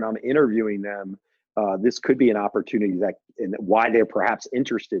I'm interviewing them, this could be an opportunity and why they're perhaps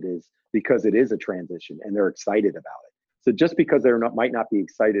interested is because it is a transition and they're excited about it. So just because might not be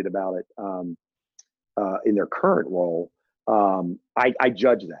excited about it in their current role, I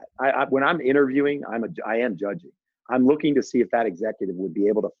judge that. When I'm interviewing, I am judging. I'm looking to see if that executive would be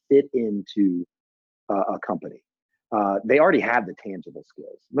able to fit into a company. They already have the tangible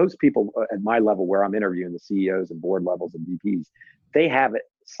skills. Most people at my level, where I'm interviewing the CEOs and board levels and VPs, they have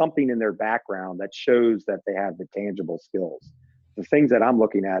something in their background that shows that they have the tangible skills. The things that I'm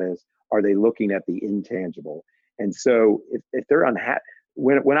looking at is, are they looking at the intangible? And so if they're unhappy,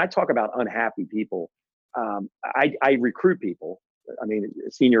 when I talk about unhappy people, I recruit people,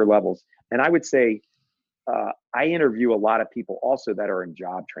 senior levels, and I would say, I interview a lot of people also that are in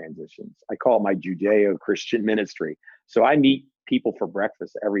job transitions. I call it my Judeo-Christian ministry. So I meet people for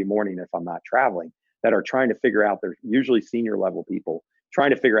breakfast every morning if I'm not traveling that are trying to figure out, they're usually senior level people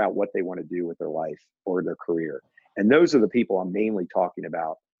trying to figure out what they want to do with their life or their career. And those are the people I'm mainly talking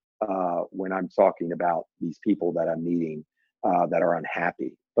about when I'm talking about these people that I'm meeting that are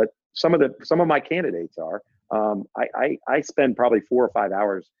unhappy. But some of my candidates are. I spend probably 4 or 5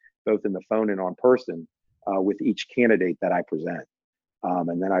 hours both in the phone and on person with each candidate that I present.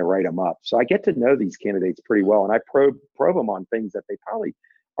 And then I write them up. So I get to know these candidates pretty well. And I probe them on things that they probably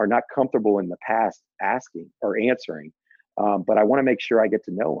are not comfortable in the past asking or answering. But I want to make sure I get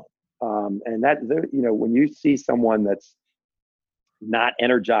to know them. And that, when you see someone that's not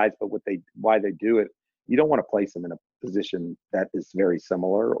energized, but why they do it, you don't want to place them in a position that is very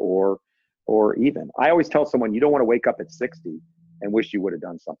similar or even. I always tell someone, you don't want to wake up at 60 and wish you would have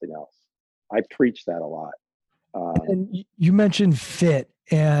done something else. I preach that a lot. And you mentioned fit,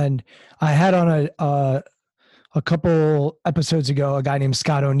 and I had on a couple episodes ago a guy named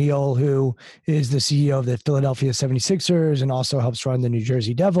Scott O'Neill, who is the CEO of the Philadelphia 76ers and also helps run the New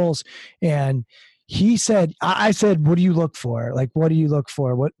Jersey Devils. And he said, I said, what do you look for? Like, what do you look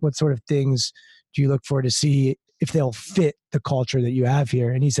for? What sort of things do you look for to see if they'll fit the culture that you have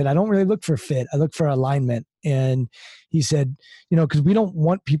here? And he said, I don't really look for fit. I look for alignment. And he said, because we don't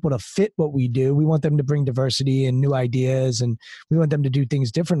want people to fit what we do. We want them to bring diversity and new ideas, and we want them to do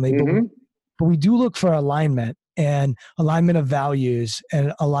things differently. Mm-hmm. But we do look for alignment and alignment of values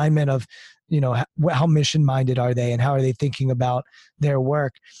and alignment of, how mission minded are they and how are they thinking about their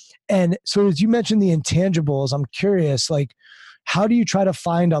work? And so as you mentioned the intangibles, I'm curious, like, how do you try to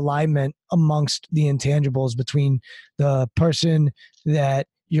find alignment amongst the intangibles between the person that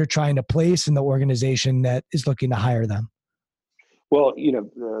you're trying to place and the organization that is looking to hire them? Well,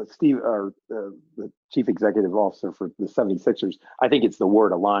 Steve, or the chief executive officer for the 76ers, I think it's the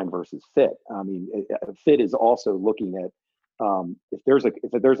word align versus fit. I mean, fit is also looking at if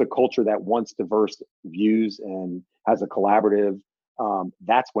there's a culture that wants diverse views and has a collaborative,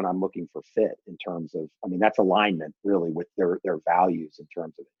 that's when I'm looking for fit in terms of, that's alignment really with their values in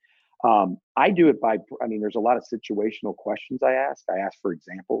terms of it. I do it there's a lot of situational questions I ask. I ask for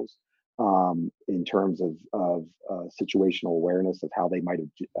examples in terms of situational awareness of how they might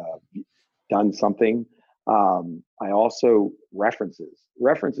have done something. I also references.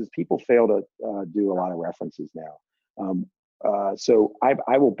 People fail to do a lot of references now. So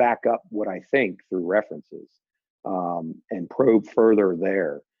I will back up what I think through references and probe further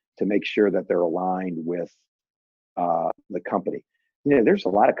there to make sure that they're aligned with the company. There's a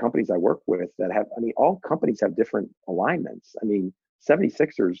lot of companies I work with that have, all companies have different alignments.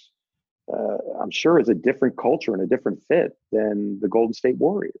 76ers, I'm sure, is a different culture and a different fit than the Golden State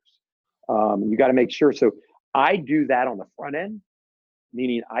Warriors. You got to make sure. So I do that on the front end.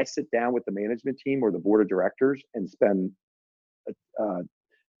 meaning I sit down with the management team or the board of directors and spend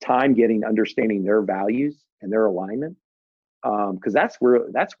time understanding their values and their alignment, because that's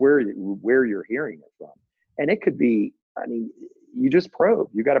where you're hearing it from. And it could be, I mean, you just probe.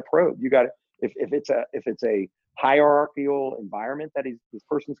 You got to probe. You got to, if it's a hierarchical environment that this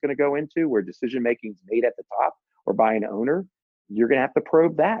person's going to go into, where decision making is made at the top or by an owner, you're going to have to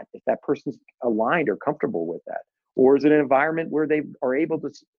probe that if that person's aligned or comfortable with that. Or is it an environment where they are able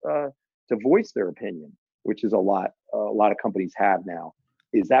to voice their opinion, which is a lot of companies have now.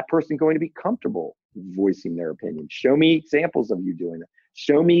 Is that person going to be comfortable voicing their opinion? Show me examples of you doing that.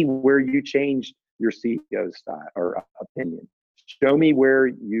 Show me where you changed your CEO style or opinion. Show me where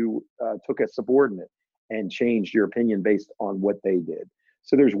you took a subordinate and changed your opinion based on what they did.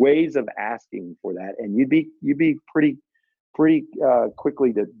 So there's ways of asking for that, and you'd be pretty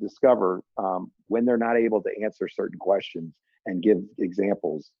quickly to discover when they're not able to answer certain questions and give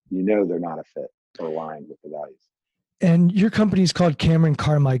examples. They're not a fit or aligned with the values. And your company is called Cameron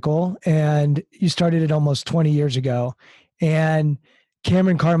Carmichael, and you started it almost 20 years ago. And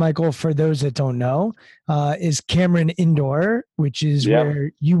Cameron Carmichael, for those that don't know, is Cameron Indoor, which is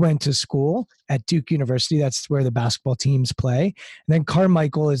where you went to school at Duke University. That's where the basketball teams play. And then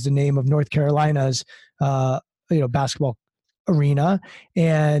Carmichael is the name of North Carolina's basketball arena.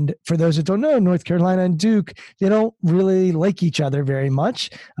 And for those that don't know, North Carolina and Duke, they don't really like each other very much.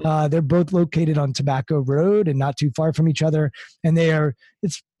 They're both located on Tobacco Road and not too far from each other. And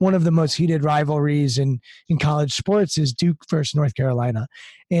it's one of the most heated rivalries in college sports is Duke versus North Carolina.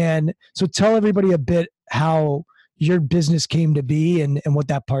 And so tell everybody a bit how your business came to be and what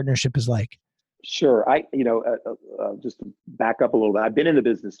that partnership is like. Sure. Just to back up a little bit, I've been in the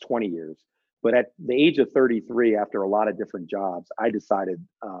business 20 years. But at the age of 33, after a lot of different jobs, I decided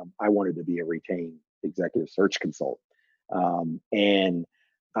I wanted to be a retained executive search consultant. And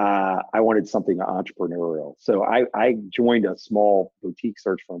I wanted something entrepreneurial. So I joined a small boutique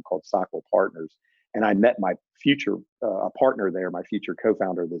search firm called Sockel Partners. And I met my future partner there, my future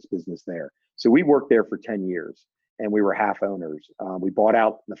co-founder of this business there. So we worked there for 10 years and we were half owners. We bought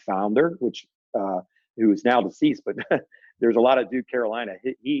out the founder, who is now deceased, but there's a lot of Duke Carolina.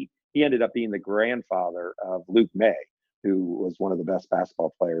 He ended up being the grandfather of Luke May, who was one of the best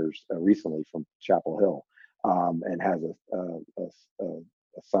basketball players recently from Chapel Hill, and has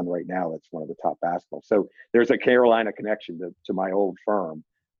a son right now that's one of the top basketball. So there's a Carolina connection to my old firm.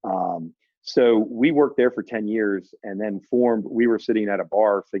 So we worked there for 10 years and then we were sitting at a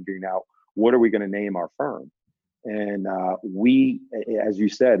bar figuring out what are we going to name our firm. And we, as you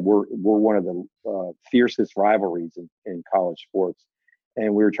said, we're one of the fiercest rivalries in college sports.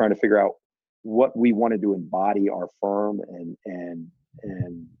 And we were trying to figure out what we wanted to embody our firm and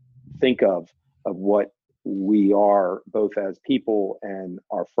think of what we are both as people and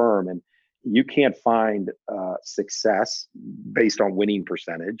our firm. And you can't find success based on winning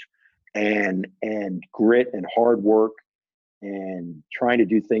percentage and grit and hard work and trying to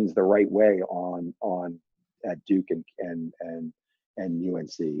do things the right way at Duke and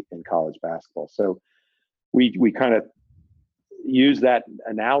UNC in college basketball. So we kind of use that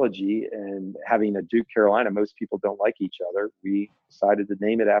analogy, and having a Duke Carolina, most people don't like each other. We decided to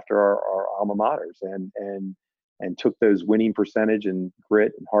name it after our alma maters and took those winning percentage and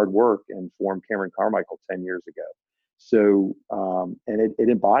grit and hard work and formed Cameron Carmichael 10 years ago. So, and it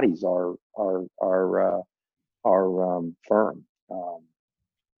embodies our firm.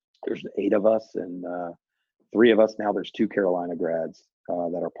 There's 8 of us and 3 of us now. There's 2 Carolina grads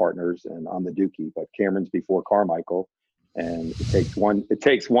that are partners, and I'm the Dookie, but Cameron's before Carmichael. And it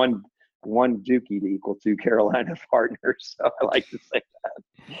takes one Dookie to equal 2 Carolina partners. So I like to say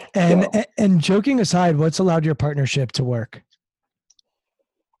that. And joking aside, what's allowed your partnership to work?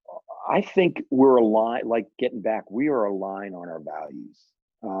 I think we're aligned. Like getting back, we are aligned on our values.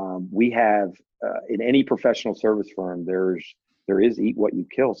 We have in any professional service firm, there is eat what you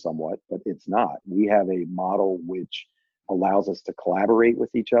kill somewhat, but it's not. We have a model which allows us to collaborate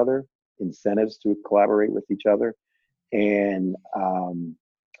with each other, incentives to collaborate with each other. And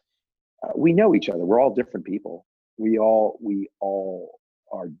we know each other. We're all different people. We all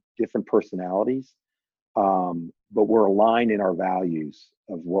are different personalities, but we're aligned in our values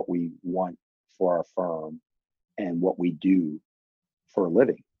of what we want for our firm and what we do for a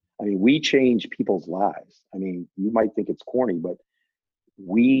living. I mean, we change people's lives. I mean, you might think it's corny, but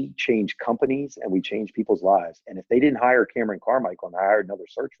we change companies and we change people's lives. And if they didn't hire Cameron Carmichael and hired another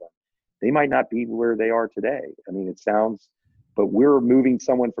search firm, they might not be where they are today. I mean, but we're moving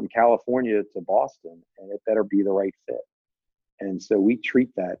someone from California to Boston, and it better be the right fit. And so we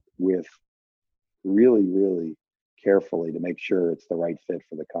treat that with really, really carefully to make sure it's the right fit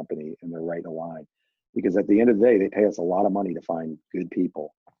for the company and they're right aligned. Because at the end of the day, they pay us a lot of money to find good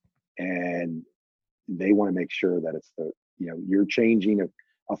people, and they want to make sure that it's you're changing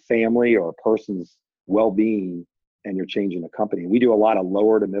a family or a person's well-being, and you're changing a company. We do a lot of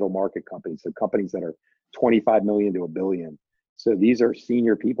lower to middle market companies, so companies that are 25 million to $1 billion. So these are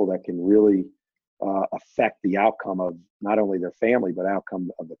senior people that can really affect the outcome of not only their family, but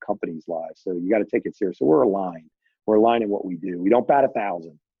outcome of the company's lives. So you got to take it serious. So we're aligned. We're aligned in what we do. We don't bat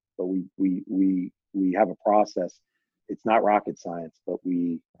 1,000, but we have a process. It's not rocket science, but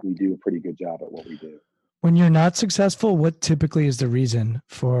we do a pretty good job at what we do. When you're not successful, what typically is the reason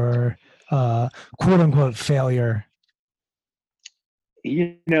for quote unquote failure?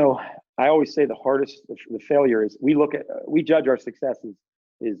 I always say the failure is we judge our successes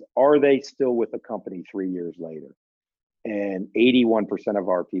is, are they still with the company 3 years later? And 81% of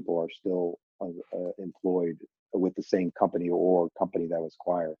our people are still employed with the same company or company that was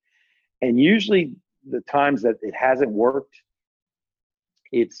acquired. And usually the times that it hasn't worked,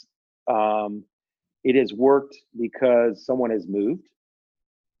 it has worked because someone has moved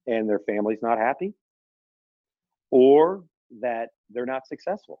and their family's not happy, or that they're not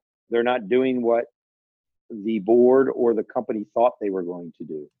successful. They're not doing what the board or the company thought they were going to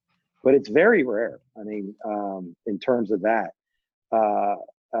do. But it's very rare. I mean, in terms of that,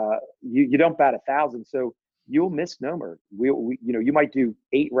 you don't bat 1,000, so you'll misnomer. You might do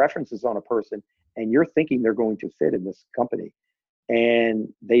 8 references on a person, and you're thinking they're going to fit in this company,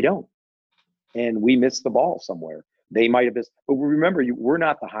 and they don't. And we missed the ball somewhere. They might have missed. But remember, we're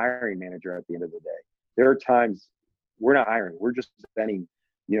not the hiring manager at the end of the day. There are times we're not hiring. We're just sending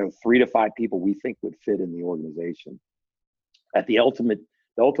 3 to 5 people we think would fit in the organization. At the ultimate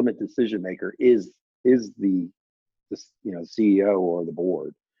decision maker is the CEO or the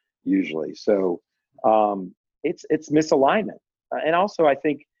board usually. So it's misalignment. And also I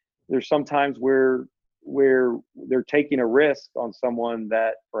think there's sometimes where they're taking a risk on someone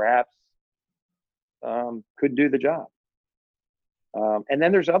that perhaps could do the job. And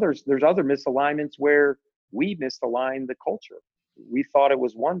then there's other misalignments where we misaligned the culture. We thought it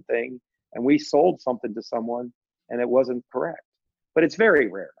was one thing and we sold something to someone and it wasn't correct. But it's very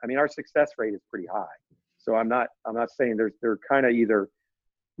rare. I mean, our success rate is pretty high. So I'm not saying they're kind of either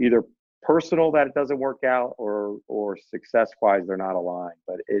personal that it doesn't work out or success wise they're not aligned.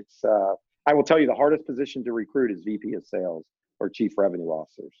 But it's I will tell you the hardest position to recruit is VP of sales or chief revenue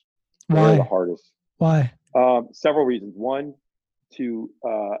officers. Why? They're the hardest. Why? Several reasons. One,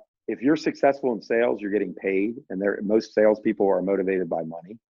 if you're successful in sales, you're getting paid, and most salespeople are motivated by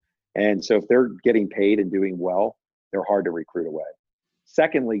money. And so if they're getting paid and doing well, they're hard to recruit away.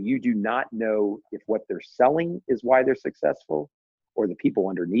 Secondly, you do not know if what they're selling is why they're successful or the people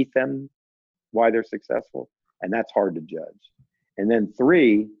underneath them why they're successful, and that's hard to judge. And then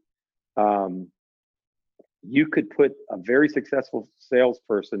 3, you could put a very successful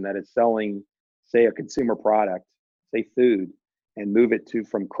salesperson that is selling, say, a consumer product, say food, and move it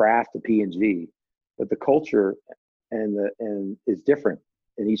from craft to P&G, but the culture and is different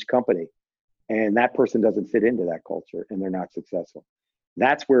in each company, and that person doesn't fit into that culture, and they're not successful.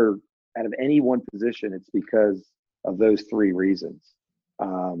 That's where, out of any one position, it's because of those 3 reasons,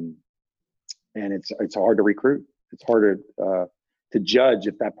 and it's hard to recruit. It's harder to judge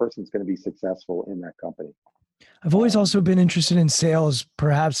if that person's going to be successful in that company. I've always also been interested in sales,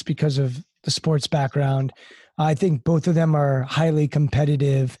 perhaps because of the sports background. I think both of them are highly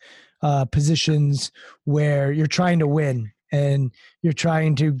competitive positions where you're trying to win and you're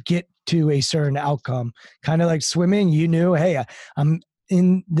trying to get to a certain outcome. Kind of like swimming, hey, I'm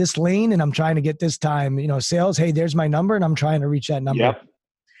in this lane and I'm trying to get this time. Sales, hey, there's my number and I'm trying to reach that number. Yep.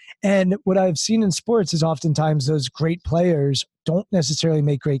 And what I've seen in sports is oftentimes those great players don't necessarily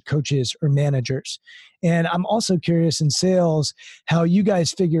make great coaches or managers. And I'm also curious in sales, how you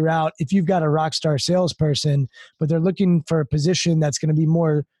guys figure out if you've got a rock star salesperson, but they're looking for a position that's going to be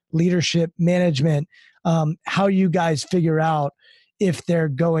more leadership management, how you guys figure out if they're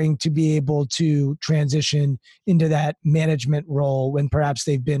going to be able to transition into that management role when perhaps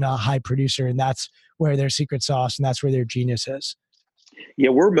they've been a high producer and that's where their secret sauce and that's where their genius is. Yeah,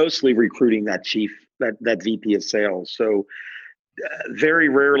 we're mostly recruiting that VP of sales. So very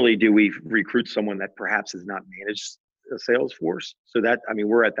rarely do we recruit someone that perhaps has not managed a sales force. So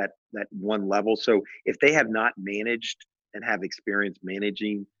we're at that one level. So if they have not managed and have experience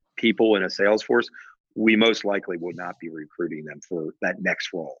managing people in a sales force, we most likely will not be recruiting them for that next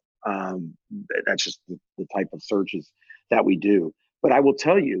role. That's just the type of searches that we do. But I will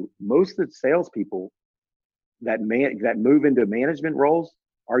tell you, most of the salespeople that move into management roles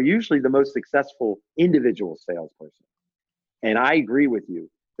are usually the most successful individual salesperson. And I agree with you.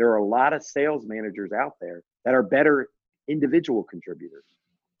 There are a lot of sales managers out there that are better individual contributors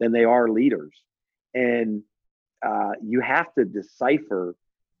than they are leaders. And you have to decipher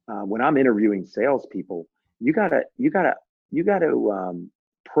when I'm interviewing salespeople. You gotta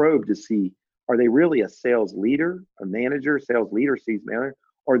probe to see, are they really a sales leader, a manager, sales leader, sales manager,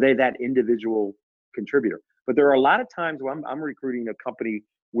 or are they that individual contributor? But there are a lot of times when I'm recruiting a company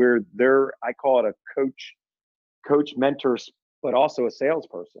where I call it a coach, mentor, but also a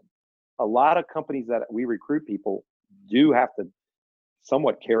salesperson. A lot of companies that we recruit people do have to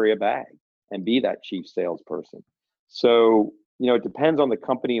somewhat carry a bag and be that chief salesperson. So, it depends on the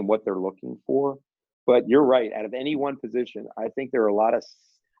company and what they're looking for. But you're right. Out of any one position, I think there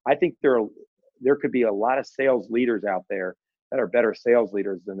could be a lot of sales leaders out there that are better sales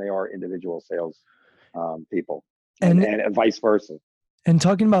leaders than they are individual sales people, and vice versa. And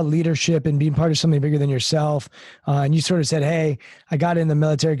talking about leadership and being part of something bigger than yourself, and you sort of said, hey, I got in the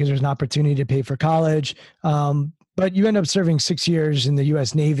military because there's an opportunity to pay for college. But you end up serving 6 years in the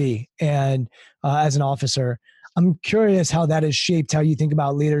U.S. Navy and as an officer. I'm curious how that has shaped how you think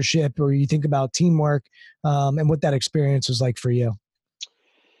about leadership or you think about teamwork, and what that experience was like for you.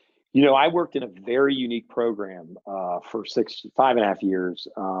 I worked in a very unique program for 5.5 years.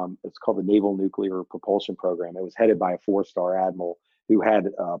 It's called the Naval Nuclear Propulsion Program. It was headed by a 4-star admiral who had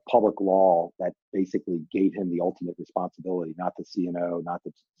public law that basically gave him the ultimate responsibility, not the CNO, not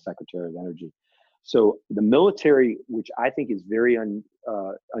the Secretary of Energy. So the military, which I think is very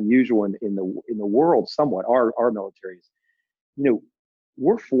unusual in the world, somewhat, our militaries,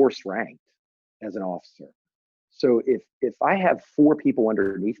 we're force ranked as an officer. So if I have 4 people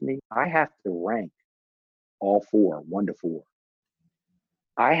underneath me, I have to rank all 4, 1 to 4.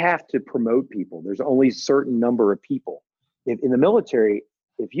 I have to promote people. There's only a certain number of people. In the military,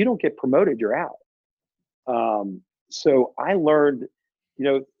 if you don't get promoted, you're out. So I learned,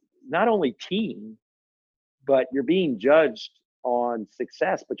 not only team, but you're being judged on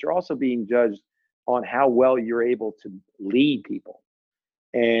success, but you're also being judged on how well you're able to lead people.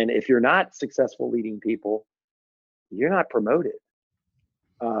 And if you're not successful leading people, you're not promoted.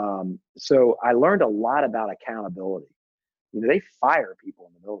 So I learned a lot about accountability. They fire people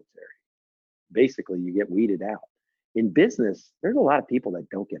in the military. Basically, you get weeded out. In business, there's a lot of people that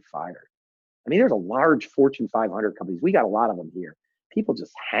don't get fired. I mean, there's a large Fortune 500 companies. We got a lot of them here. People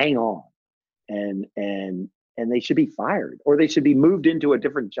just hang on, and they should be fired, or they should be moved into a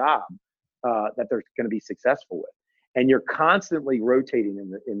different job that they're going to be successful with. And you're constantly rotating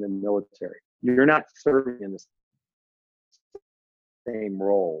in the military. You're not serving in the same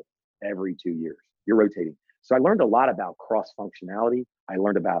role every 2 years. You're rotating. So I learned a lot about cross-functionality. I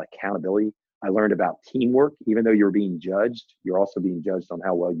learned about accountability. I learned about teamwork. Even though you're being judged, you're also being judged on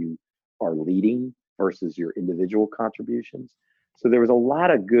how well you are leading versus your individual contributions. So there was a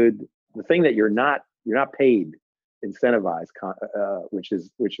lot of the thing that you're not paid, incentivized, which is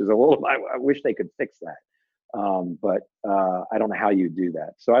a little, I wish they could fix that. But I don't know how you do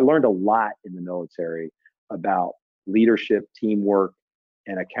that. So I learned a lot in the military about leadership, teamwork,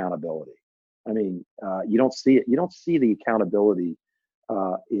 and accountability. I mean, you don't see it. You don't see the accountability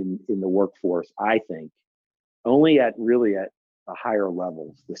in the workforce, I think, only at the higher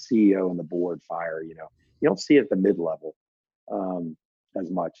levels, the CEO and the board fire. You don't see it at the mid-level as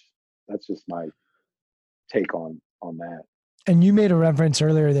much. That's just my take on that. And you made a reference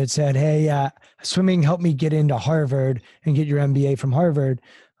earlier that said, hey, swimming helped me get into Harvard and get your MBA from Harvard.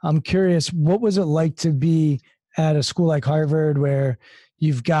 I'm curious, what was it like to be at a school like Harvard where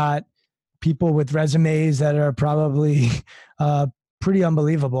you've got people with resumes that are probably pretty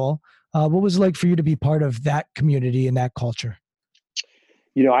unbelievable? What was it like for you to be part of that community and that culture?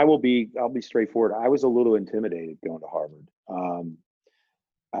 I'll be straightforward. I was a little intimidated going to Harvard.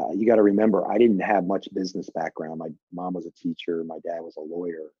 You got to remember, I didn't have much business background. My mom was a teacher. My dad was a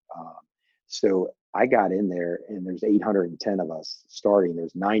lawyer. So I got in there, and there's 810 of us starting.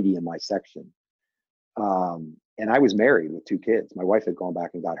 There's 90 in my section. And I was married with 2 kids. My wife had gone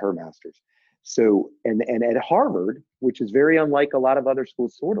back and got her master's. So, and at Harvard, which is very unlike a lot of other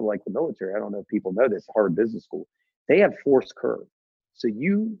schools, sort of like the military. I don't know if people know this, Harvard Business School, they have forced curve. So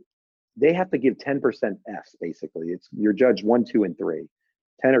they have to give 10% Fs, basically. You're judged 1, 2, and 3.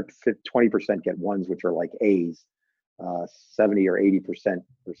 10 or 20% get 1s, which are like A's. 70 or 80%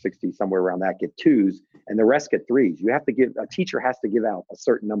 or 60, somewhere around that, get 2s, and the rest get 3s. A teacher has to give out a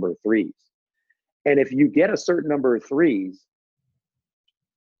certain number of 3s. And if you get a certain number of 3s,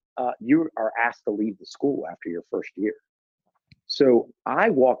 you are asked to leave the school after your first year. So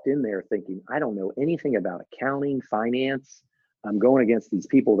I walked in there thinking, I don't know anything about accounting, finance. I'm going against these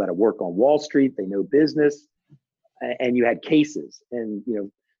people that work on Wall Street. They know business, and you had cases, and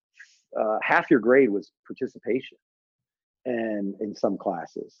half your grade was participation, and in some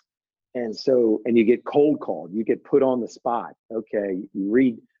classes, and you get cold called. You get put on the spot. Okay,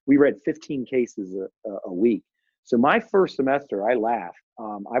 we read 15 cases a week. So my first semester, I laughed.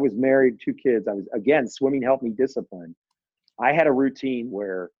 I was married, 2 kids. Again, swimming helped me discipline. I had a routine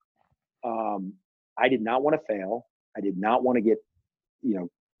where I did not want to fail. I did not want to get,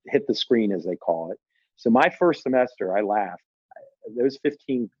 hit the screen, as they call it. So my first semester, I laughed. Those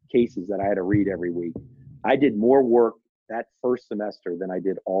 15 cases that I had to read every week, I did more work that first semester than I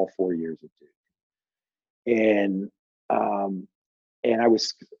did all 4 years of Duke. And I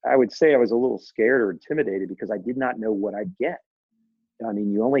would say I was a little scared or intimidated because I did not know what I'd get. I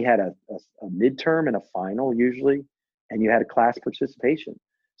mean, you only had a midterm and a final usually, and you had a class participation.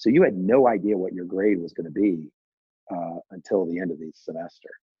 So you had no idea what your grade was going to be until the end of the semester.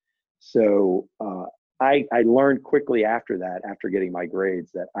 So I learned quickly after that, after getting my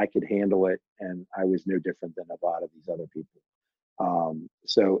grades, that I could handle it, and I was no different than a lot of these other people.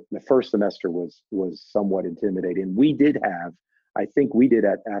 So the first semester was somewhat intimidating. I think we did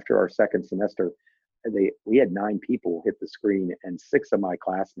after our second semester, we had 9 people hit the screen, and 6 of my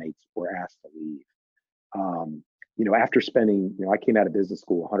classmates were asked to leave. After spending, I came out of business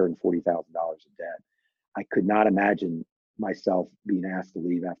school $140,000 in debt. I could not imagine myself being asked to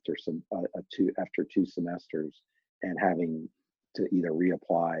leave after 2 semesters and having to either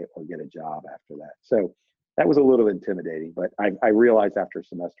reapply or get a job after that. So that was a little intimidating, but I realized after a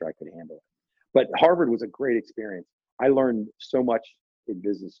semester I could handle it. But Harvard was a great experience. I learned so much in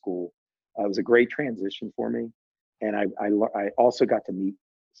business school. It was a great transition for me. And I also got to meet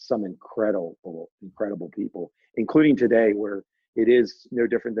some incredible people, including today, where it is no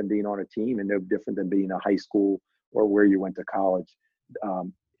different than being on a team and no different than being a high school or where you went to college.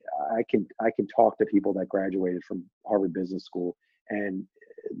 I can talk to people that graduated from Harvard Business School, and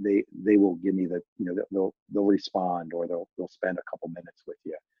they will give me they'll respond, or they'll spend a couple minutes with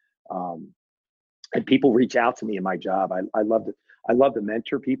you. And people reach out to me in my job. I love to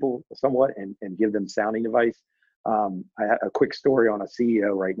mentor people somewhat and give them sounding advice. I have a quick story on a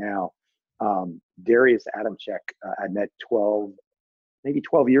CEO right now. Darius Adamczyk, I met 12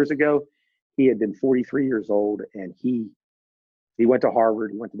 years ago. He had been 43 years old, and he went to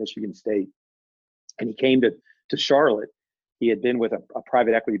Harvard, he went to Michigan State, and he came to Charlotte. He had been with a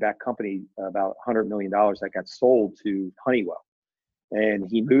private equity-backed company, about $100 million, that got sold to Honeywell. And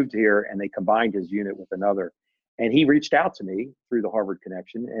he moved here, and they combined his unit with another. And he reached out to me through the Harvard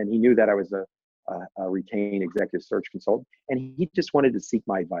connection, and he knew that I was a retained executive search consultant, and he just wanted to seek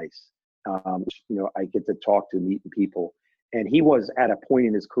my advice. I get to talk to meet people, and he was at a point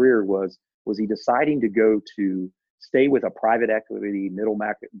in his career was he deciding to go to stay with a private equity middle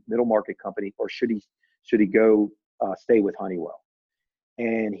market company, or should he go stay with Honeywell?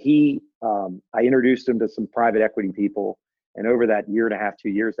 And I introduced him to some private equity people, and over that 1.5 years, 2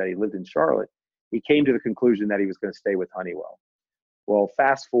 years that he lived in Charlotte, he came to the conclusion that he was going to stay with Honeywell. Well,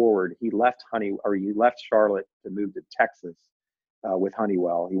 fast forward, he left Charlotte to move to Texas with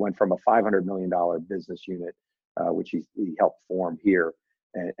Honeywell. He went from a $500 million business unit, which he helped form here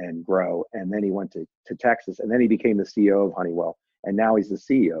and grow. And then he went to Texas, and then he became the CEO of Honeywell. And now he's the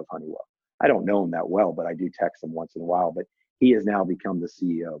CEO of Honeywell. I don't know him that well, but I do text him once in a while. But he has now become the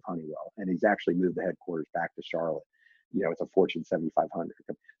CEO of Honeywell, and he's actually moved the headquarters back to Charlotte. It's a Fortune 7500.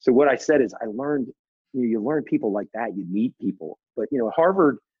 So what I said is, I learned, you learn people like that, you meet people. But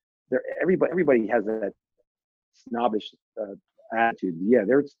Harvard, everybody has that snobbish attitude. Yeah,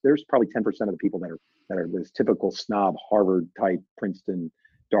 there's probably 10% of the people that are this typical snob Harvard type, Princeton,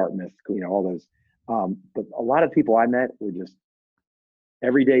 Dartmouth, all those. But a lot of people I met were just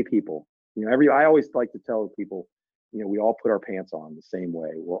everyday people. I always like to tell people, we all put our pants on the same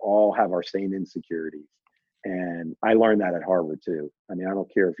way. We'll all have our same insecurities. And I learned that at Harvard too. I mean, I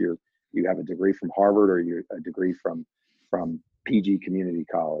don't care if you have a degree from Harvard or you're a degree from PG Community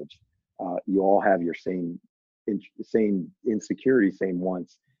College. You all have your same insecurity, same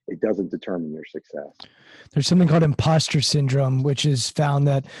wants. It doesn't determine your success. There's something called imposter syndrome, which is found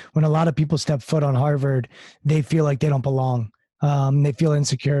that when a lot of people step foot on Harvard, they feel like they don't belong. They feel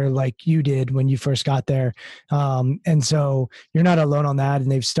insecure like you did when you first got there. And so you're not alone on that.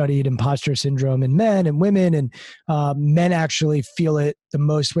 And they've studied imposter syndrome in men and women, and men actually feel it the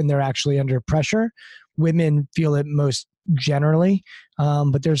most when they're actually under pressure. Women feel it most generally.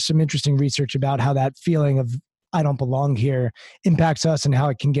 But there's some interesting research about how that feeling of I don't belong here impacts us and how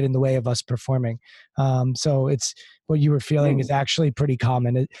it can get in the way of us performing. So what you were feeling is actually pretty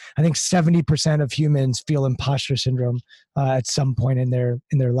common. I think 70% of humans feel imposter syndrome at some point in their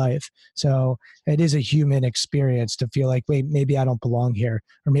life. So it is a human experience to feel like, wait, maybe I don't belong here,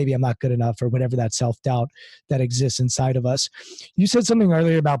 or maybe I'm not good enough, or whatever that self-doubt that exists inside of us. You said something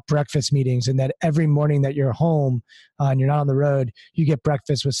earlier about breakfast meetings, and that every morning that you're home and you're not on the road, you get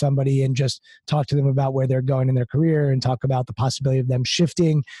breakfast with somebody and just talk to them about where they're going in their career and talk about the possibility of them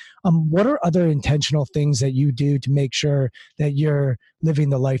shifting. What are other intentional things that you do to make sure that you're living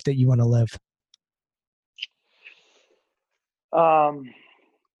the life that you want to live?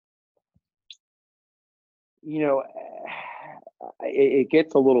 It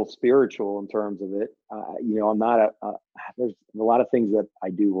gets a little spiritual in terms of it. I'm not there's a lot of things that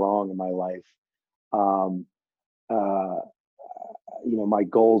I do wrong in my life. My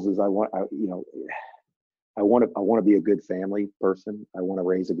goals is I want to be a good family person. I want to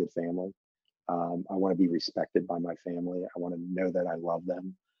raise a good family. I want to be respected by my family. I want to know that I love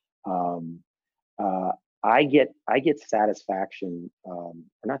them. I get satisfaction, or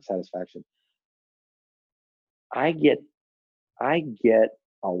not satisfaction. I get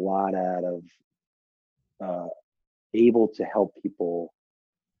a lot out of able to help people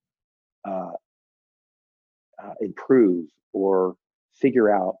improve or figure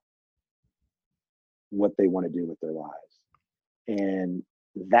out what they want to do with their lives. And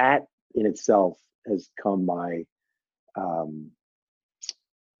that in itself has come I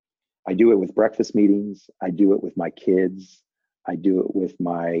do it with breakfast meetings. I do it with my kids. I do it with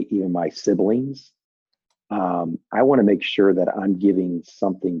even my siblings. I want to make sure that I'm giving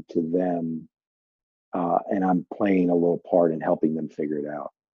something to them, and I'm playing a little part in helping them figure it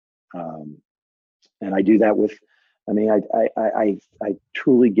out. And I do that with, I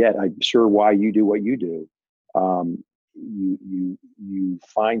truly get, I'm sure why you do what you do. You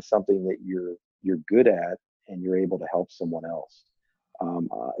find something that you're good at, and you're able to help someone else.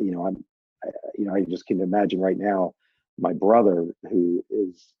 I just can imagine right now, my brother, who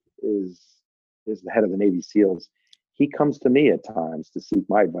is the head of the Navy SEALs, he comes to me at times to seek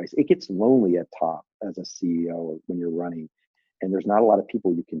my advice. It gets lonely at top as a CEO when you're running, and there's not a lot of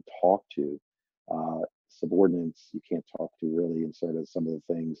people you can talk to. Subordinates you can't talk to really, and sort of some of the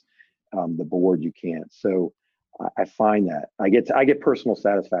things. The board you can't. So I find that I get personal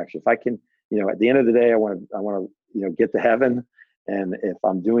satisfaction if I can. At the end of the day, I want to get to heaven, and if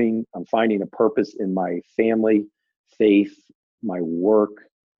I'm finding a purpose in my family, faith, my work.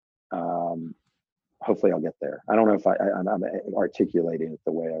 Hopefully I'll get there. I don't know if I'm articulating it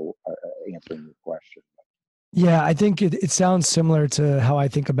the way I answering your question. Yeah, I think it sounds similar to how I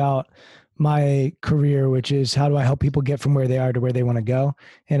think about my career, which is how do I help people get from where they are to where they want to go?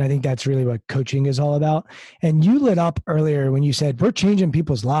 And I think that's really what coaching is all about. And you lit up earlier when you said, we're changing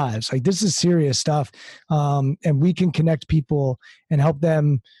people's lives. Like, this is serious stuff. And we can connect people and help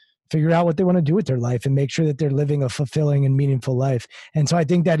them figure out what they want to do with their life and make sure that they're living a fulfilling and meaningful life. And so I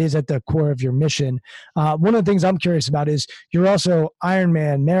think that is at the core of your mission. One of the things I'm curious about is you're also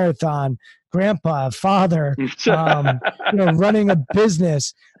Ironman, marathon, grandpa, father, running a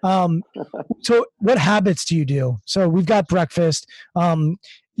business. So what habits do you do? So we've got breakfast.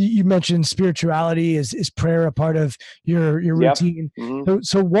 You mentioned spirituality. Is prayer a part of your routine? Yep. Mm-hmm.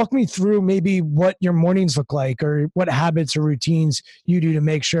 So walk me through maybe what your mornings look like, or what habits or routines you do to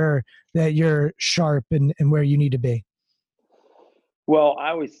make sure that you're sharp and where you need to be. Well,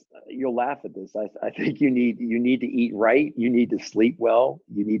 you'll laugh at this. I think you need to eat right. You need to sleep well.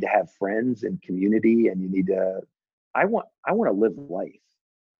 You need to have friends and community, and you need to, I want to live life.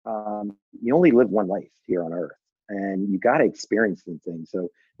 You only live one life here on earth, and you got to experience some things. So,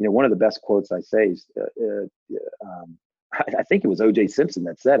 one of the best quotes I say is, I think it was O.J. Simpson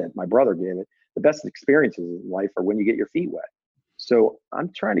that said it. My brother gave it. The best experiences in life are when you get your feet wet. So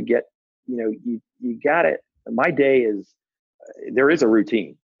I'm trying to get, you got it. My day is, there is a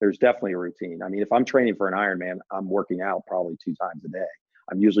routine. There's definitely a routine. I mean, if I'm training for an Ironman, I'm working out probably 2 times a day.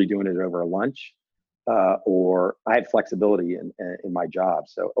 I'm usually doing it over a lunch, or I have flexibility in my job.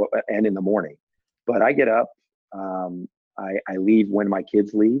 So, and in the morning, but I get up, I leave when my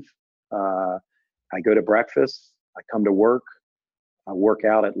kids leave. I go to breakfast. I come to work. I work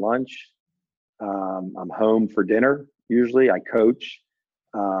out at lunch. I'm home for dinner. Usually I coach.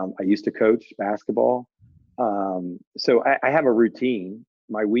 I used to coach basketball. So I have a routine.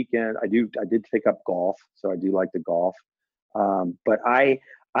 My weekend, I did take up golf, so I do like to golf. But I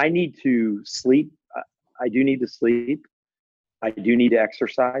need to sleep. I do need to sleep. I do need to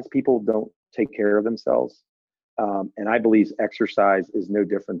exercise. People don't take care of themselves. And I believe exercise is no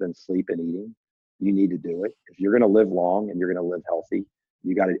different than sleep and eating. You need to do it. If you're going to live long and you're going to live healthy,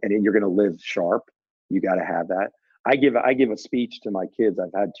 you got to, and you're going to live sharp, you got to have that. I give a speech to my kids.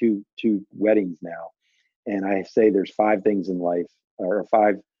 I've had two weddings now, and I say there's 5 things in life, or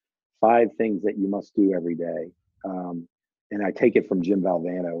five things that you must do every day. And I take it from Jim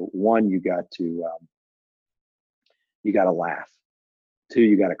Valvano. 1, you got to laugh. 2,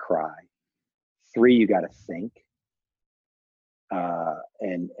 you got to cry. 3, you got to think.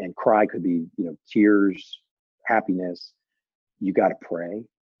 And cry could be, tears, happiness. You got to pray.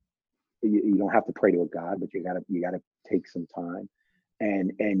 You don't have to pray to a God, but you gotta take some time,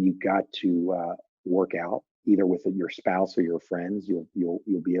 and you got to work out either with your spouse or your friends. You'll be able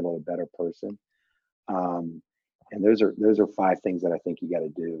to be a better person. And those are 5 things that I think you got to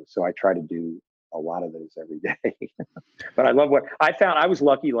do. So I try to do a lot of those every day. But I love what I found. I was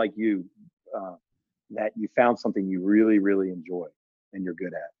lucky, like you, that you found something you really, really enjoy and you're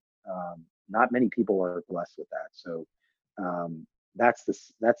good at. Not many people are blessed with that. So that's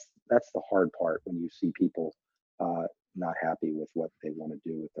the hard part when you see people not happy with what they want to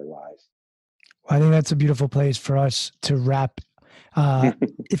do with their lives. Well, I think that's a beautiful place for us to wrap.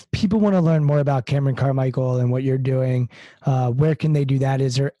 If people want to learn more about Cameron Carmichael and what you're doing, where can they do that?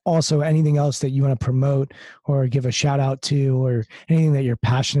 Is there also anything else that you want to promote or give a shout out to, or anything that you're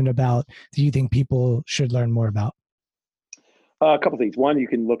passionate about that you think people should learn more about? A couple things. One, you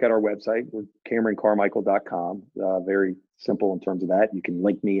can look at our website, CameronCarmichael.com. Very simple in terms of that. You can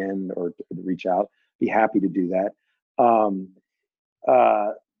link me in or reach out. Be happy to do that.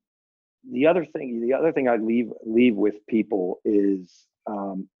 The other thing I leave with people is,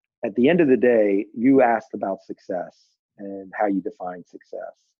 at the end of the day, you asked about success and how you define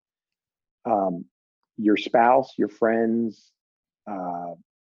success. Your spouse, your friends,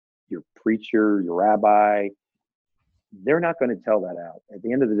 your preacher, your rabbi, they're not going to tell that out. At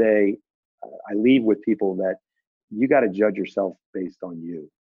the end of the day, I leave with people that you got to judge yourself based on you,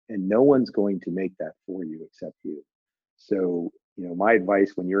 and no one's going to make that for you except you. So, my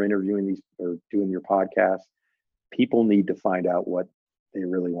advice when you're interviewing these or doing your podcast, people need to find out what they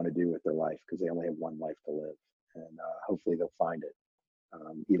really want to do with their life, because they only have one life to live, and hopefully they'll find it.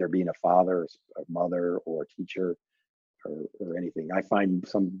 Either being a father, a mother, or a teacher, or anything. I find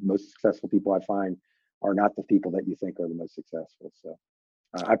some most successful people are not the people that you think are the most successful. So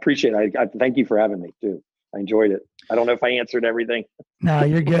I appreciate it. I thank you for having me too. I enjoyed it. I don't know if I answered everything. No,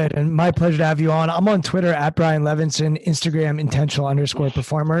 you're good. And my pleasure to have you on. I'm on Twitter at Brian Levinson, Instagram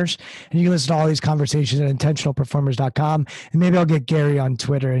intentional_performers. And you can listen to all these conversations at intentionalperformers.com. And maybe I'll get Gary on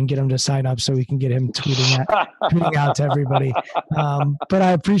Twitter and get him to sign up so we can get him tweeting out to everybody. But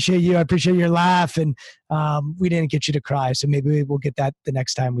I appreciate you. I appreciate your laugh. And we didn't get you to cry. So maybe we'll get that the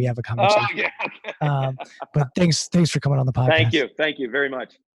next time we have a conversation. Oh, yeah. But thanks for coming on the podcast. Thank you very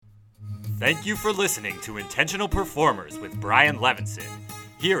much. Thank you for listening to Intentional Performers with Brian Levinson.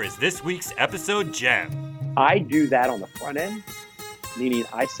 Here is this week's episode gem. I do that on the front end, meaning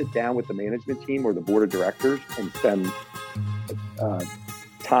I sit down with the management team or the board of directors and spend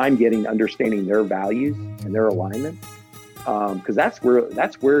time understanding their values and their alignment, because that's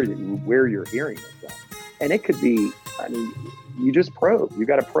where you're hearing it from. And it could be, you just probe. You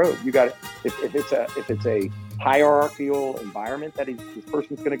got to probe. You got to, if it's a hierarchical environment that this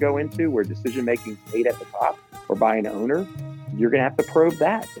person's going to go into, where decision making is made at the top or by an owner, you're going to have to probe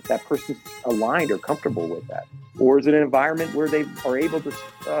that if that person's aligned or comfortable with that. Or is it an environment where they are able to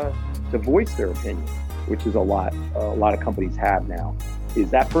voice their opinion, which is a lot of companies have now. Is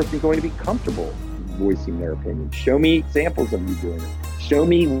that person going to be comfortable voicing their opinion? Show me examples of you doing it. Show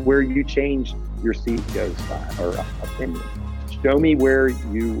me where you changed your CEO style or opinion. Show me where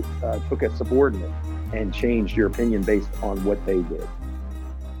you took a subordinate and changed your opinion based on what they did.